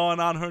someone's gnawing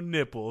on her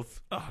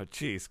nipples. Oh,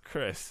 jeez,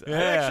 Chris.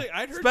 Yeah.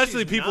 I'd heard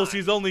Especially she's people not.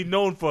 she's only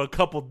known for a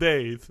couple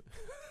days.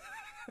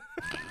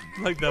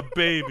 Like the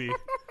baby.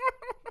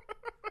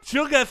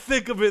 She'll get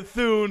sick of it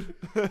soon.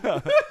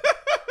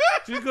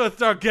 She's going to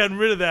start getting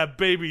rid of that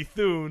baby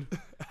soon.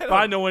 If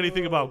I know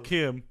anything about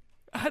Kim.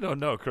 I don't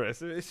know,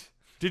 Chris.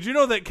 Did you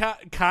know that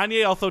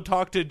Kanye also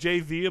talked to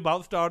Jay-Z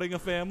about starting a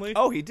family?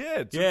 Oh, he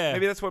did. So Yeah.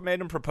 Maybe that's what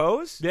made him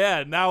propose.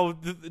 Yeah, now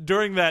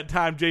during that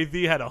time,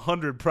 Jay-Z had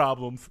 100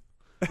 problems.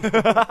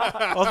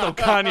 Also,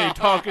 Kanye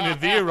talking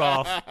his ear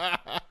off.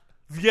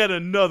 Yet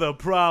another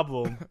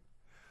problem.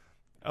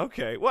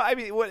 Okay. Well, I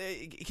mean,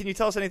 can you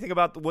tell us anything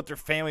about what their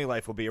family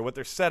life will be, or what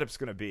their setup's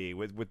going to be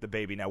with the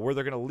baby now? Where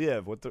they're going to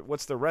live?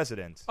 What's the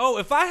residence? Oh,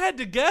 if I had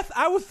to guess,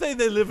 I would say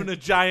they live in a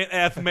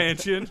giant-ass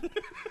mansion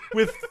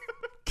with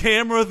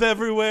cameras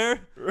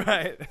everywhere.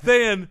 Right.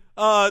 Saying,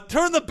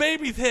 turn the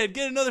baby's head,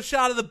 get another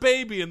shot of the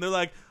baby. And they're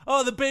like,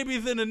 oh, the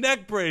baby's in a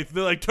neck brace.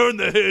 They're like, turn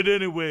the head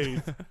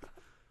anyways.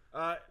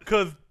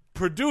 Because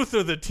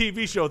producers of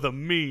TV shows are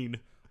mean.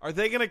 Are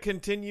they going to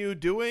continue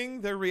doing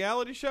their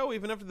reality show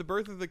even after the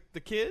birth of the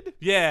kid?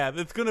 Yeah,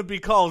 it's going to be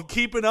called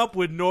Keeping Up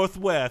with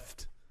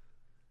Northwest.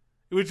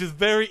 Which is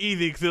very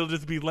easy because it'll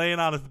just be laying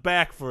on his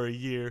back for a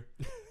year.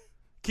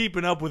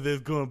 Keeping up with it is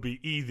going to be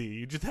easy.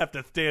 You just have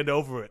to stand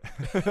over it.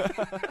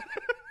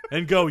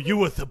 And go, you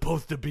were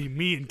supposed to be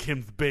me and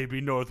Kim's baby,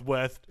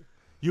 Northwest.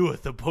 You were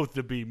supposed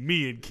to be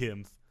me and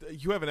Kim's.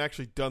 You haven't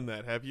actually done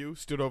that, have you?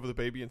 Stood over the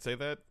baby and say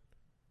that?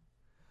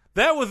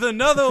 That was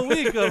another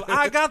week of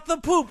I Got the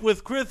Poop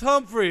with Chris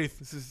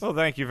Humphries. Well,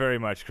 thank you very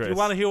much, Chris. You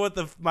want to hear what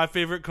my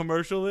favorite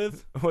commercial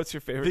is? What's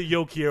your favorite? The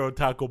Yo Quiero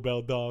Taco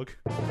Bell dog.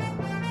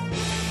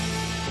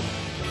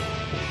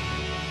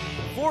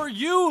 For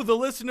you, the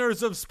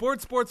listeners of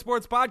Sports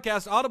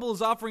Podcast, Audible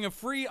is offering a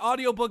free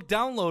audiobook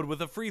download with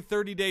a free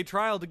 30-day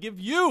trial to give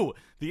you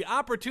the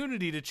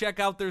opportunity to check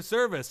out their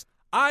service.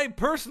 I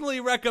personally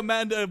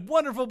recommend a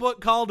wonderful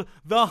book called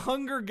The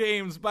Hunger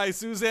Games by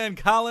Suzanne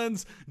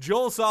Collins.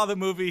 Joel saw the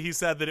movie. He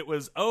said that it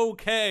was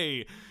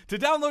okay. To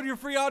download your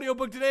free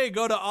audiobook today,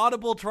 go to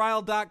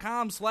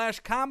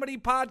audibletrial.com/comedy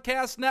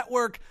podcast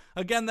network.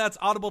 Again, that's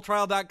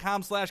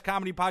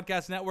audibletrial.com/comedy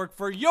podcast network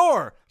for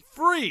your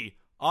free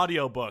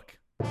audiobook.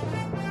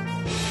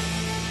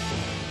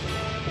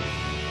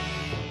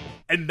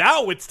 And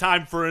now it's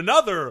time for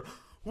another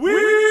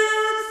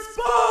Weird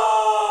Sports!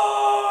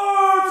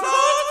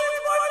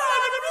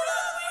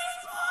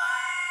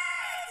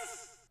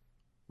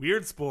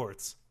 Weird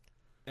Sports.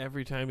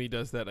 Every time he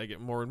does that, I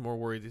get more and more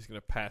worried he's going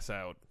to pass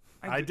out.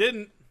 I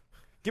didn't.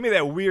 Give me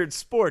that weird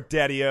sport,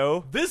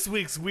 Daddy-O. This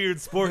week's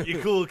Weird Sport, you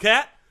cool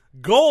cat.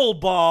 Goal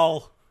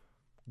ball.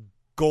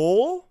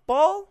 Goal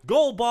ball?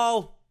 Goal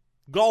ball.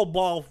 Goal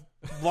ball.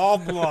 Blah,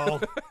 blah.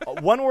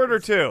 One word or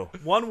two?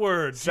 One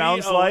word.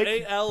 Sounds like?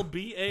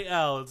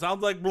 G-O-A-L-B-A-L. It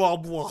sounds like blah,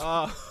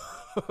 blah.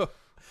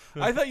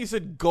 I thought you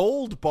said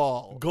gold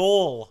ball.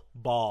 Goal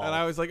ball. And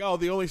I was like, oh,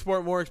 the only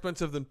sport more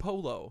expensive than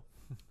polo.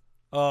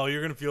 Oh,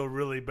 you're going to feel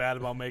really bad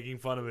about making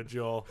fun of it,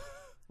 Joel.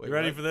 Wait, You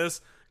ready what? for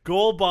this?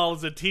 Goal ball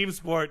is a team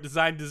sport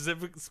designed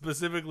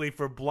specifically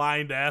for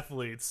blind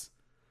athletes.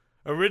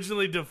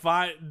 Originally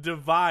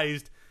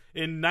devised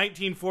in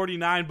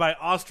 1949 by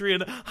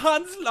Austrian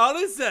Hans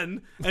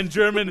Lauritsen and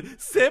German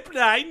Sepp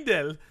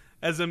Reindl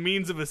as a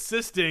means of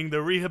assisting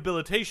the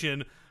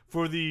rehabilitation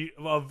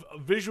of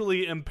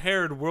visually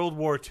impaired World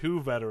War II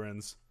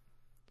veterans.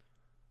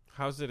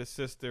 How's it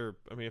assist their?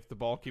 I mean, if the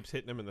ball keeps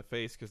hitting them in the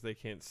face because they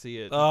can't see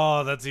it.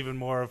 Oh, that's even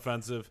more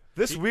offensive.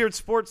 This weird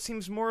sport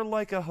seems more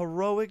like a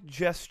heroic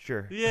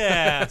gesture.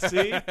 Yeah,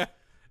 see?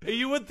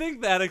 You would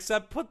think that,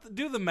 except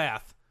do the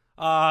math.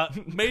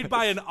 Made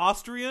by an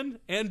Austrian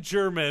and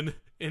German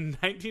in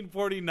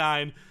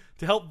 1949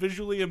 to help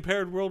visually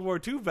impaired World War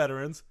II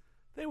veterans,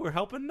 they were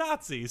helping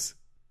Nazis.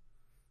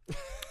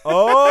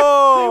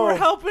 Oh, They were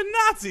helping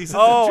Nazis. It's a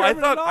I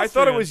German and thought it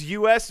Austrian. was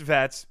U.S.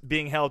 vets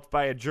being helped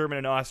by a German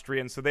and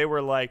Austrian, so they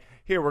were like,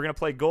 "Here, we're gonna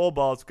play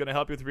goalball. It's gonna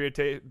help you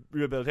with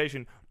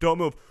rehabilitation. Don't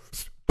move."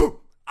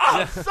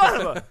 Ah,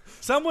 son of a!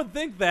 Some would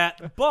think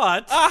that,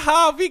 but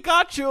Aha! We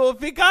got you!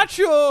 We got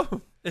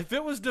you! if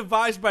it was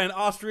devised by an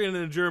Austrian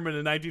and a German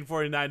in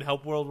 1949 to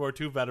help World War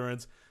II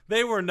veterans,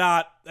 they were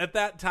not. At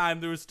that time,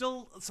 there was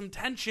still some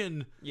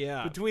tension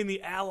between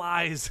the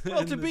Allies. Well,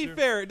 and to the be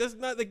fair, it does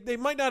not. They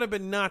might not have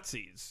been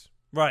Nazis.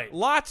 right.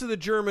 Lots of the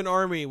German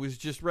army was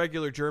just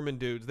regular German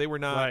dudes. They were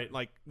not Right.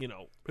 like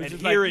It's just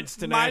adherents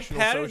to my National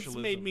parents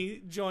Socialism. made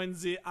me join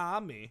the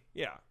army.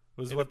 Yeah,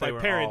 Was and what by they were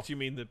parents all. you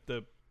mean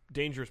the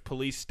dangerous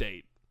police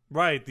state.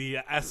 Right, the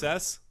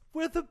SS.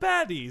 We're the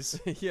baddies.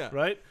 Yeah,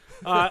 Right?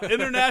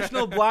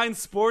 International Blind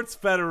Sports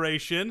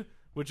Federation,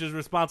 which is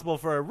responsible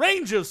for a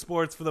range of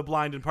sports for the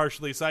blind and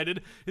partially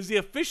sighted, is the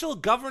official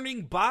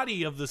governing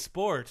body of the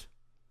sport.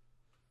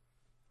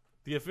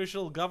 The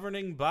official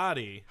governing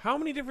body. How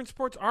many different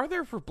sports are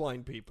there for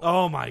blind people?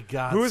 Oh my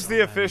God. Who's so the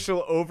many.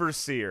 official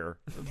overseer?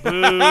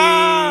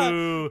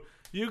 Boo.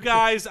 You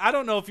guys, I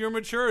don't know if you're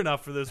mature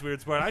enough for this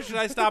weird sport. Should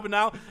I stop it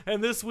now?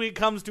 And this week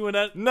comes to an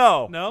end.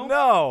 No, No?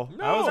 no.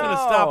 I was going to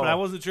stop it. I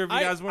wasn't sure if you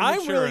guys were I'm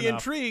mature really enough.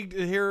 intrigued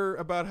to hear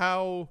about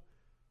how.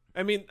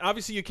 I mean,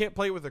 obviously you can't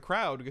play with the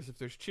crowd because if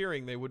there's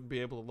cheering, they wouldn't be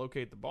able to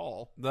locate the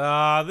ball.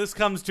 This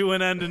comes to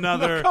an end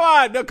another.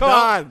 Come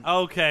on.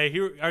 Okay,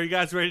 here, are you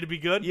guys ready to be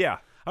good? Yeah.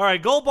 All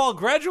right, goalball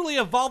gradually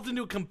evolved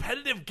into a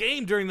competitive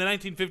game during the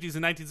 1950s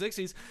and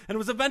 1960s and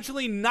was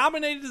eventually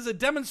nominated as a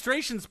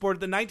demonstration sport at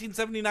the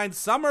 1979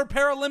 Summer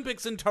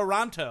Paralympics in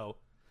Toronto.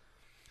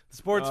 The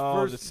sport's The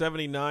first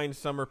 79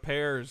 summer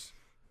pairs.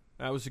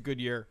 That was a good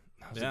year.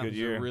 That was Yeah. a good It was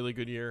year. a really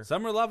good year.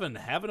 Summer 11,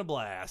 having a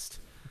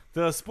blast.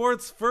 The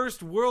sport's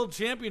first World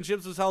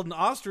Championships was held in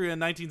Austria in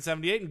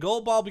 1978, and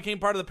goalball became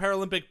part of the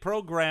Paralympic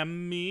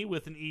program,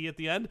 with an E at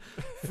the end,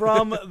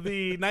 from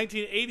the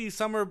 1980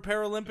 Summer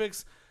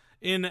Paralympics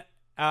in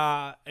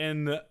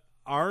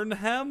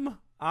Arnhem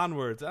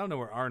onwards. I don't know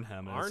where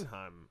Arnhem is.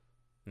 Arnhem.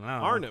 I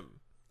don't know.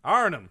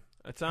 Arnhem.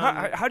 That's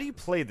How do you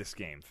play this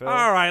game, Phil?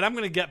 All right, I'm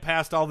going to get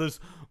past all this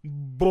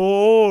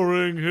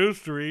boring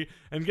history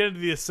and get into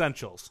the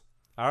essentials.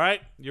 All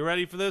right, you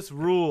ready for this?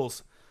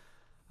 Rules.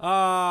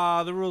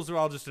 The rules are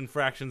all just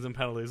infractions and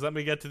penalties. Let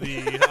me get to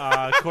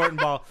the court and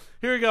ball.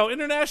 Here we go.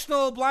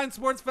 International Blind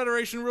Sports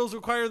Federation rules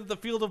require that the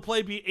field of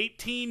play be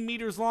 18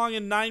 meters long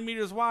and 9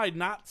 meters wide.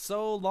 Not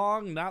so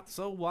long, not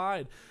so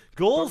wide.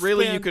 Goal But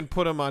really, span- you can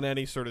put them on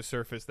any sort of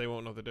surface. They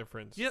won't know the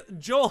difference. Yeah,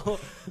 Joel,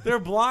 they're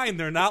blind.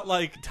 They're not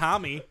like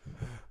Tommy.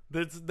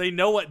 They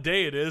know what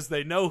day it is.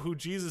 They know who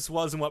Jesus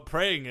was and what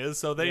praying is,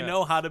 so they Yeah.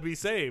 know how to be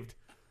saved.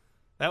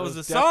 That was a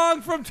Those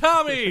song from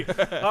Tommy.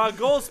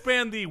 Goals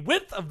span the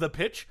width of the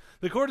pitch.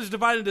 The court is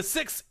divided into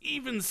 6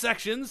 even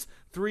sections,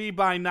 3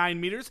 by 9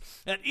 meters.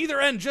 At either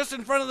end, just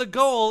in front of the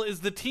goal,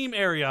 is the team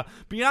area.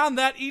 Beyond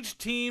that, each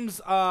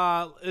team's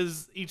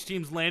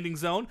landing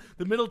zone.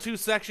 The middle 2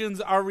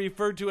 sections are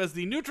referred to as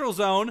the neutral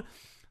zone,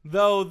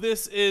 though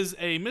this is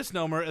a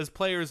misnomer, as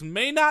players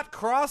may not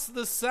cross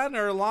the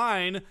center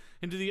line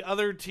into the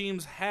other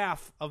team's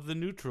half of the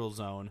neutral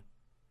zone.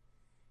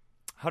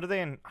 How do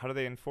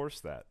they enforce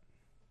that?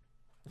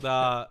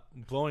 The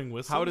blowing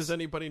whistles. How does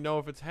anybody know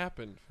if it's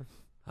happened?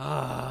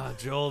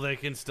 Joel, they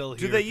can still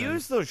hear Do they things.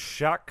 use those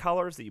shock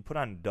collars that you put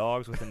on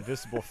dogs with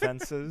invisible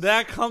fences?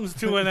 That comes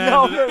to an end.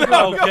 No, no,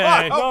 no,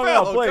 okay.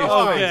 no, please, come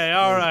on. please. Okay,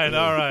 all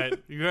right.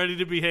 You ready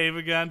to behave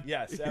again?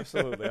 Yes,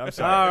 absolutely. I'm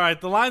sorry. All right.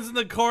 The lines in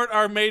the court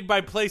are made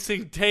by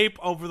placing tape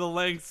over the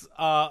lengths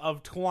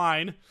of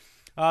twine.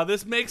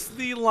 This makes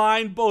the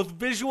line both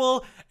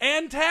visual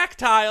and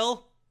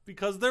tactile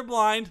because they're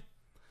blind.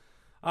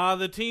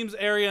 The team's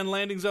area and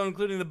landing zone,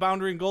 including the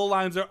boundary and goal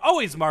lines, are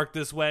always marked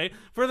this way.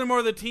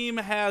 Furthermore, the team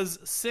has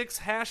 6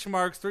 hash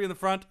marks, 3 in the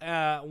front,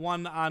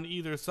 1 on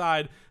either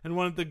side, and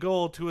 1 at the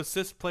goal to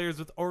assist players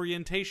with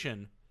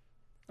orientation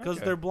because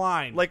Okay. they're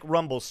blind. Like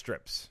rumble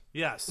strips.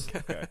 Yes,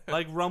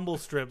 like rumble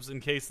strips in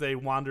case they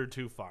wander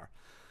too far.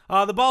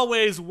 The ball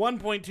weighs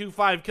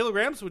 1.25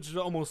 kilograms, which is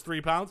almost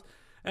 3 pounds,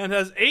 and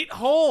has 8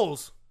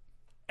 holes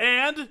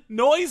and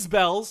noise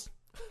bells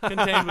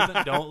contained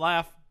within. Don't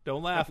laugh.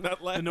 Don't laugh. not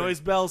The laughing. noise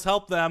bells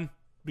help them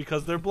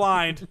because they're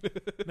blind.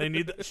 They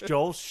need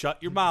Joel,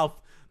 shut your mouth.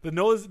 The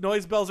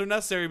noise bells are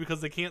necessary because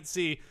they can't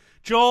see.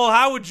 Joel,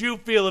 how would you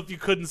feel if you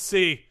couldn't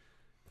see?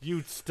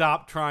 You'd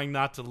stop trying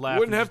not to laugh.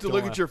 Wouldn't and have just to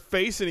look don't at your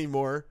face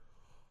anymore.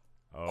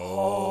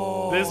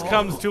 Oh. This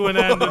comes to an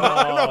end. come on,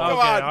 All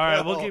right,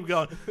 Bill. we'll keep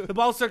going. The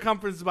ball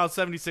circumference is about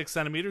 76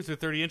 centimeters or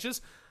 30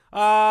 inches.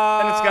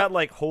 And it's got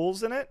like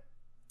holes in it,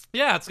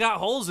 Yeah, it's got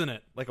holes in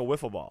it. like a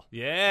wiffle ball.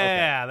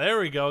 Yeah, there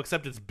we go,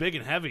 except it's big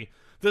and heavy.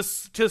 To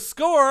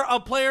score, a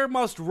player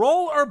must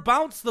roll or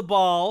bounce the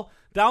ball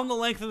down the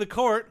length of the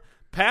court,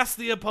 past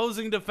the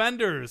opposing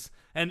defenders,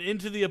 and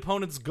into the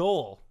opponent's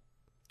goal.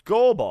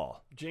 Goal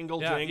ball.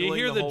 Jingle, Yeah, jangling you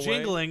hear the whole way.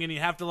 jingling, and you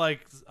have to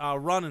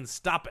run and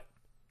stop it.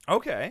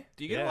 Okay.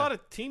 Do you get a lot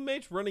of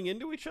teammates running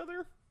into each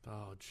other?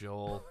 Oh,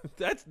 Joel.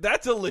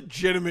 That's a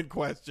legitimate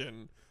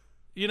question.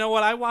 You know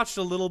what? I watched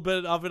a little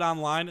bit of it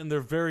online, and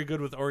they're very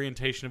good with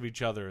orientation of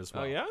each other as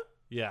well. Oh yeah,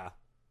 Yeah.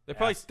 they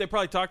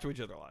probably talk to each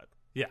other a lot.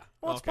 Yeah.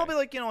 Well, it's Okay. probably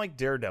like, like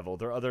Daredevil.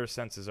 Their other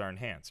senses are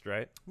enhanced,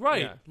 right?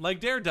 Right. Yeah. Like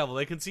Daredevil,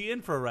 they can see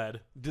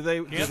infrared. Do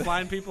they? Can't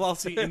blind people all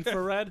see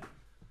infrared?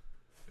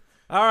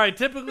 All right,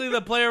 typically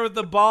the player with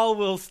the ball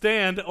will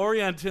stand,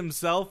 orient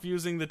himself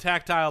using the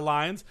tactile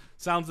lines,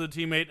 sounds of the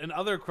teammate, and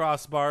other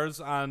crossbars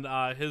on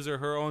his or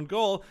her own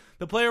goal.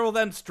 The player will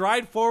then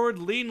stride forward,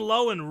 lean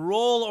low, and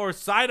roll or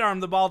sidearm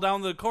the ball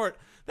down the court.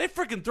 They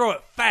freaking throw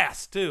it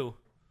fast, too.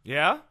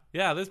 Yeah?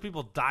 Yeah, there's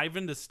people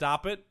diving to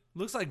stop it.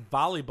 Looks like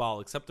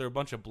volleyball, except they're a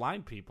bunch of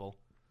blind people.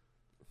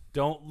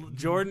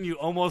 Jordan, you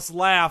almost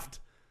laughed.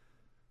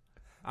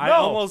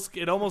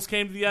 It almost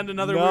came to the end.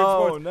 Another weird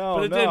sports,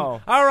 but it didn't.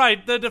 All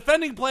right, the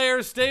defending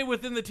players stay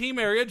within the team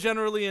area,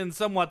 generally in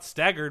somewhat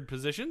staggered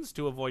positions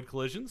to avoid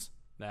collisions.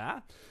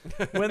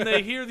 When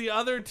they hear the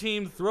other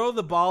team throw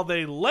the ball,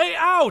 they lay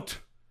out.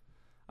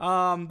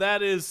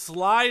 That is,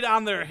 slide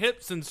on their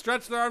hips and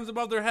stretch their arms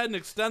above their head and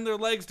extend their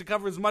legs to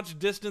cover as much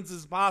distance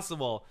as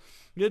possible.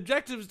 The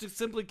objective is to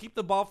simply keep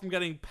the ball from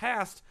getting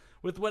passed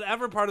with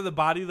whatever part of the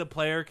body the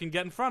player can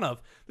get in front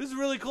of. This is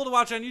really cool to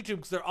watch on YouTube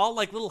because they're all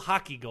like little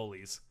hockey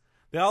goalies.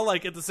 They all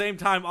at the same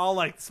time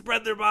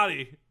spread their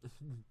body.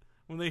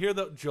 When they hear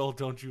Joel,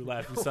 don't you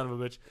laugh, you son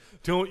of a bitch.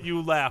 Don't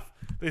you laugh.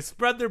 They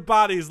spread their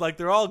bodies like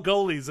they're all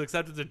goalies,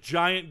 except it's a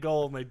giant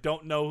goal and they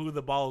don't know who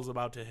the ball is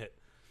about to hit.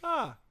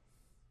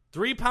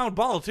 3-pound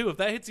ball, too. If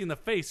that hits you in the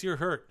face, you're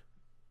hurt.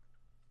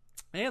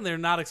 And they're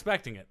not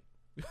expecting it.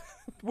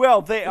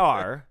 Well, they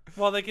are.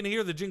 Well, they can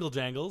hear the jingle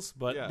jangles,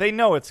 but Yeah. They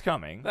know it's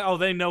coming.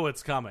 they know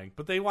it's coming,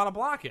 but they want to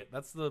block it.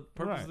 That's the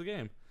purpose Right. of the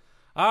game.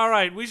 All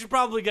right, we should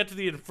probably get to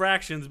the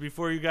infractions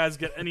before you guys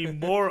get any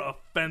more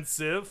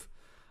offensive.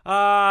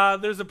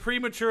 There's a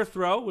premature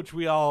throw, which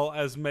we all,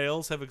 as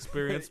males, have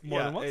experienced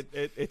more than once.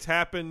 It's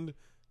happened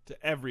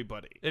to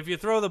everybody. If you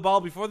throw the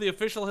ball before the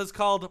official has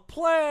called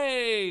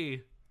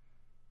play,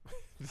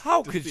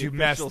 How Does could the you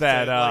mess official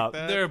that say it like up?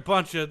 that? they're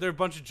a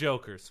bunch of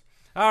jokers.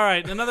 All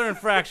right, another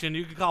infraction.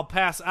 You can call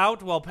pass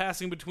out while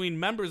passing between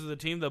members of the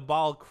team. The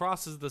ball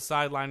crosses the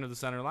sideline or the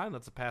center line.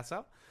 That's a pass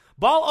out.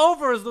 Ball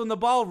over is when the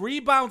ball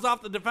rebounds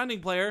off the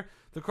defending player,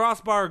 the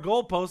crossbar or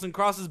goalpost, and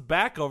crosses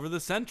back over the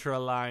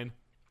central line.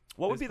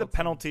 What would be the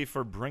penalty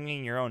for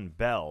bringing your own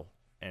bell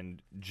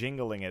and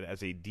jingling it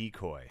as a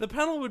decoy? The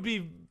penalty would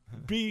be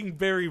being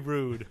very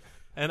rude,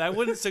 and I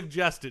wouldn't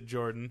suggest it,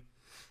 Jordan.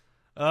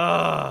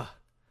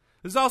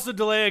 There's also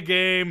delay a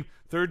game,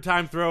 third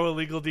time throw,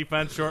 illegal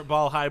defense, short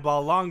ball, high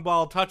ball, long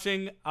ball,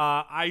 touching,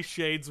 eye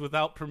shades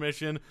without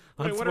permission,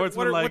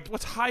 unsportsmanlike.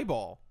 What's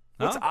highball?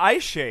 What's eye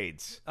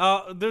shades?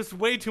 There's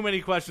way too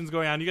many questions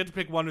going on. You get to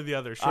pick one or the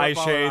other. Short Eye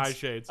ball shades. or eye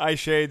shades. Eye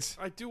shades.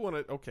 I do want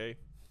to. Okay,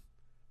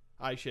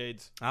 eye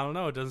shades. I don't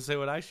know. It doesn't say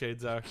what eye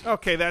shades are.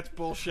 Okay, that's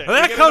bullshit. And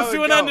that We get comes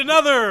to another an go. end.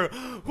 Another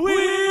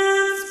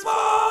Weird Sports!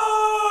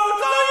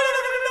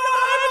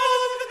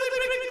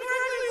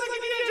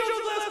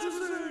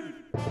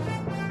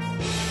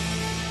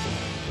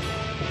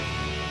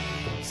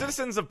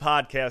 Citizens of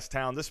Podcast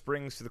Town, this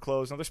brings to the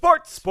close another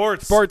sports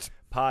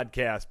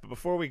podcast. But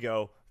before we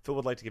go, Phil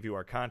would like to give you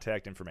our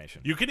contact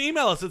information. You can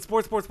email us at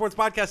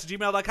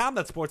sportspodcast@gmail.com.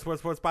 That's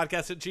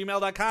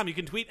sportspodcast@gmail.com. You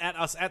can tweet at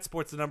us at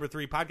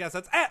sports3podcast.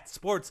 That's at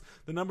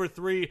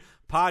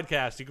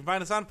sports3podcast. You can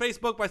find us on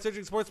Facebook by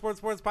searching Sports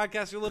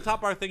Podcast, your little top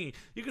bar thingy.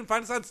 You can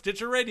find us on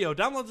Stitcher Radio.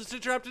 Download the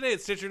Stitcher app today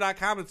at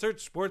Stitcher.com and search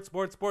Sports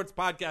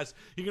Podcast.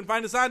 You can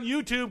find us on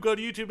YouTube. Go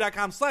to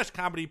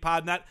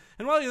youtube.com/comedypodnet.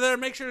 And while you're there,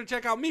 make sure to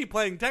check out me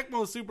playing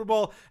Tecmo Super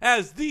Bowl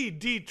as the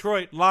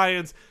Detroit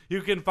Lions.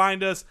 You can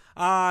find us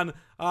on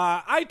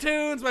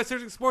iTunes by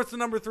searching Sports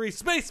 3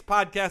 Space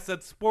Podcast.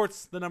 That's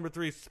Sports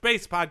 3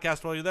 Space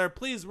Podcast. While you're there,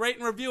 please rate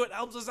and review. It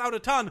helps us out a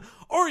ton.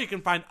 Or you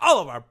can find all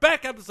of our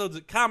back episodes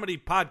at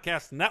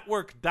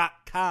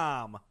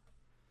comedypodcastnetwork.com.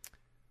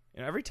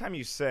 And every time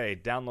you say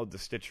download the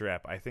Stitcher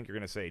app, I think you're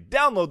going to say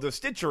download the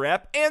Stitcher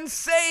app and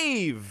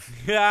save.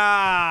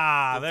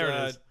 Yeah, there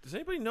it is. Does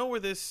anybody know where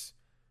this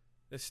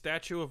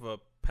statue of a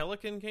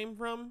pelican came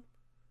from?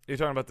 You're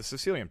talking about the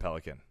Sicilian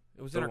pelican.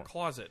 It was in her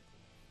closet.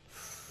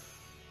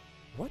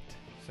 What?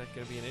 Is that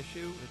going to be an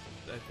issue?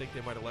 I think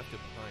they might have left it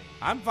behind.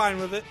 I'm fine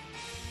with it.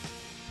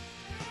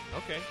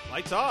 Okay,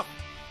 lights off.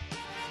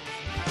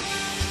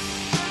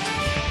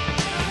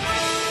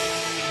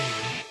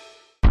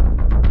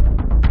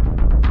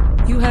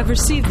 You have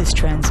received this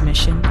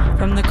transmission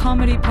from the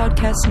Comedy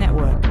Podcast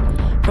Network.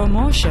 For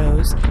more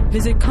shows,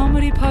 visit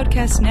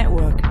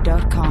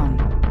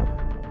comedypodcastnetwork.com.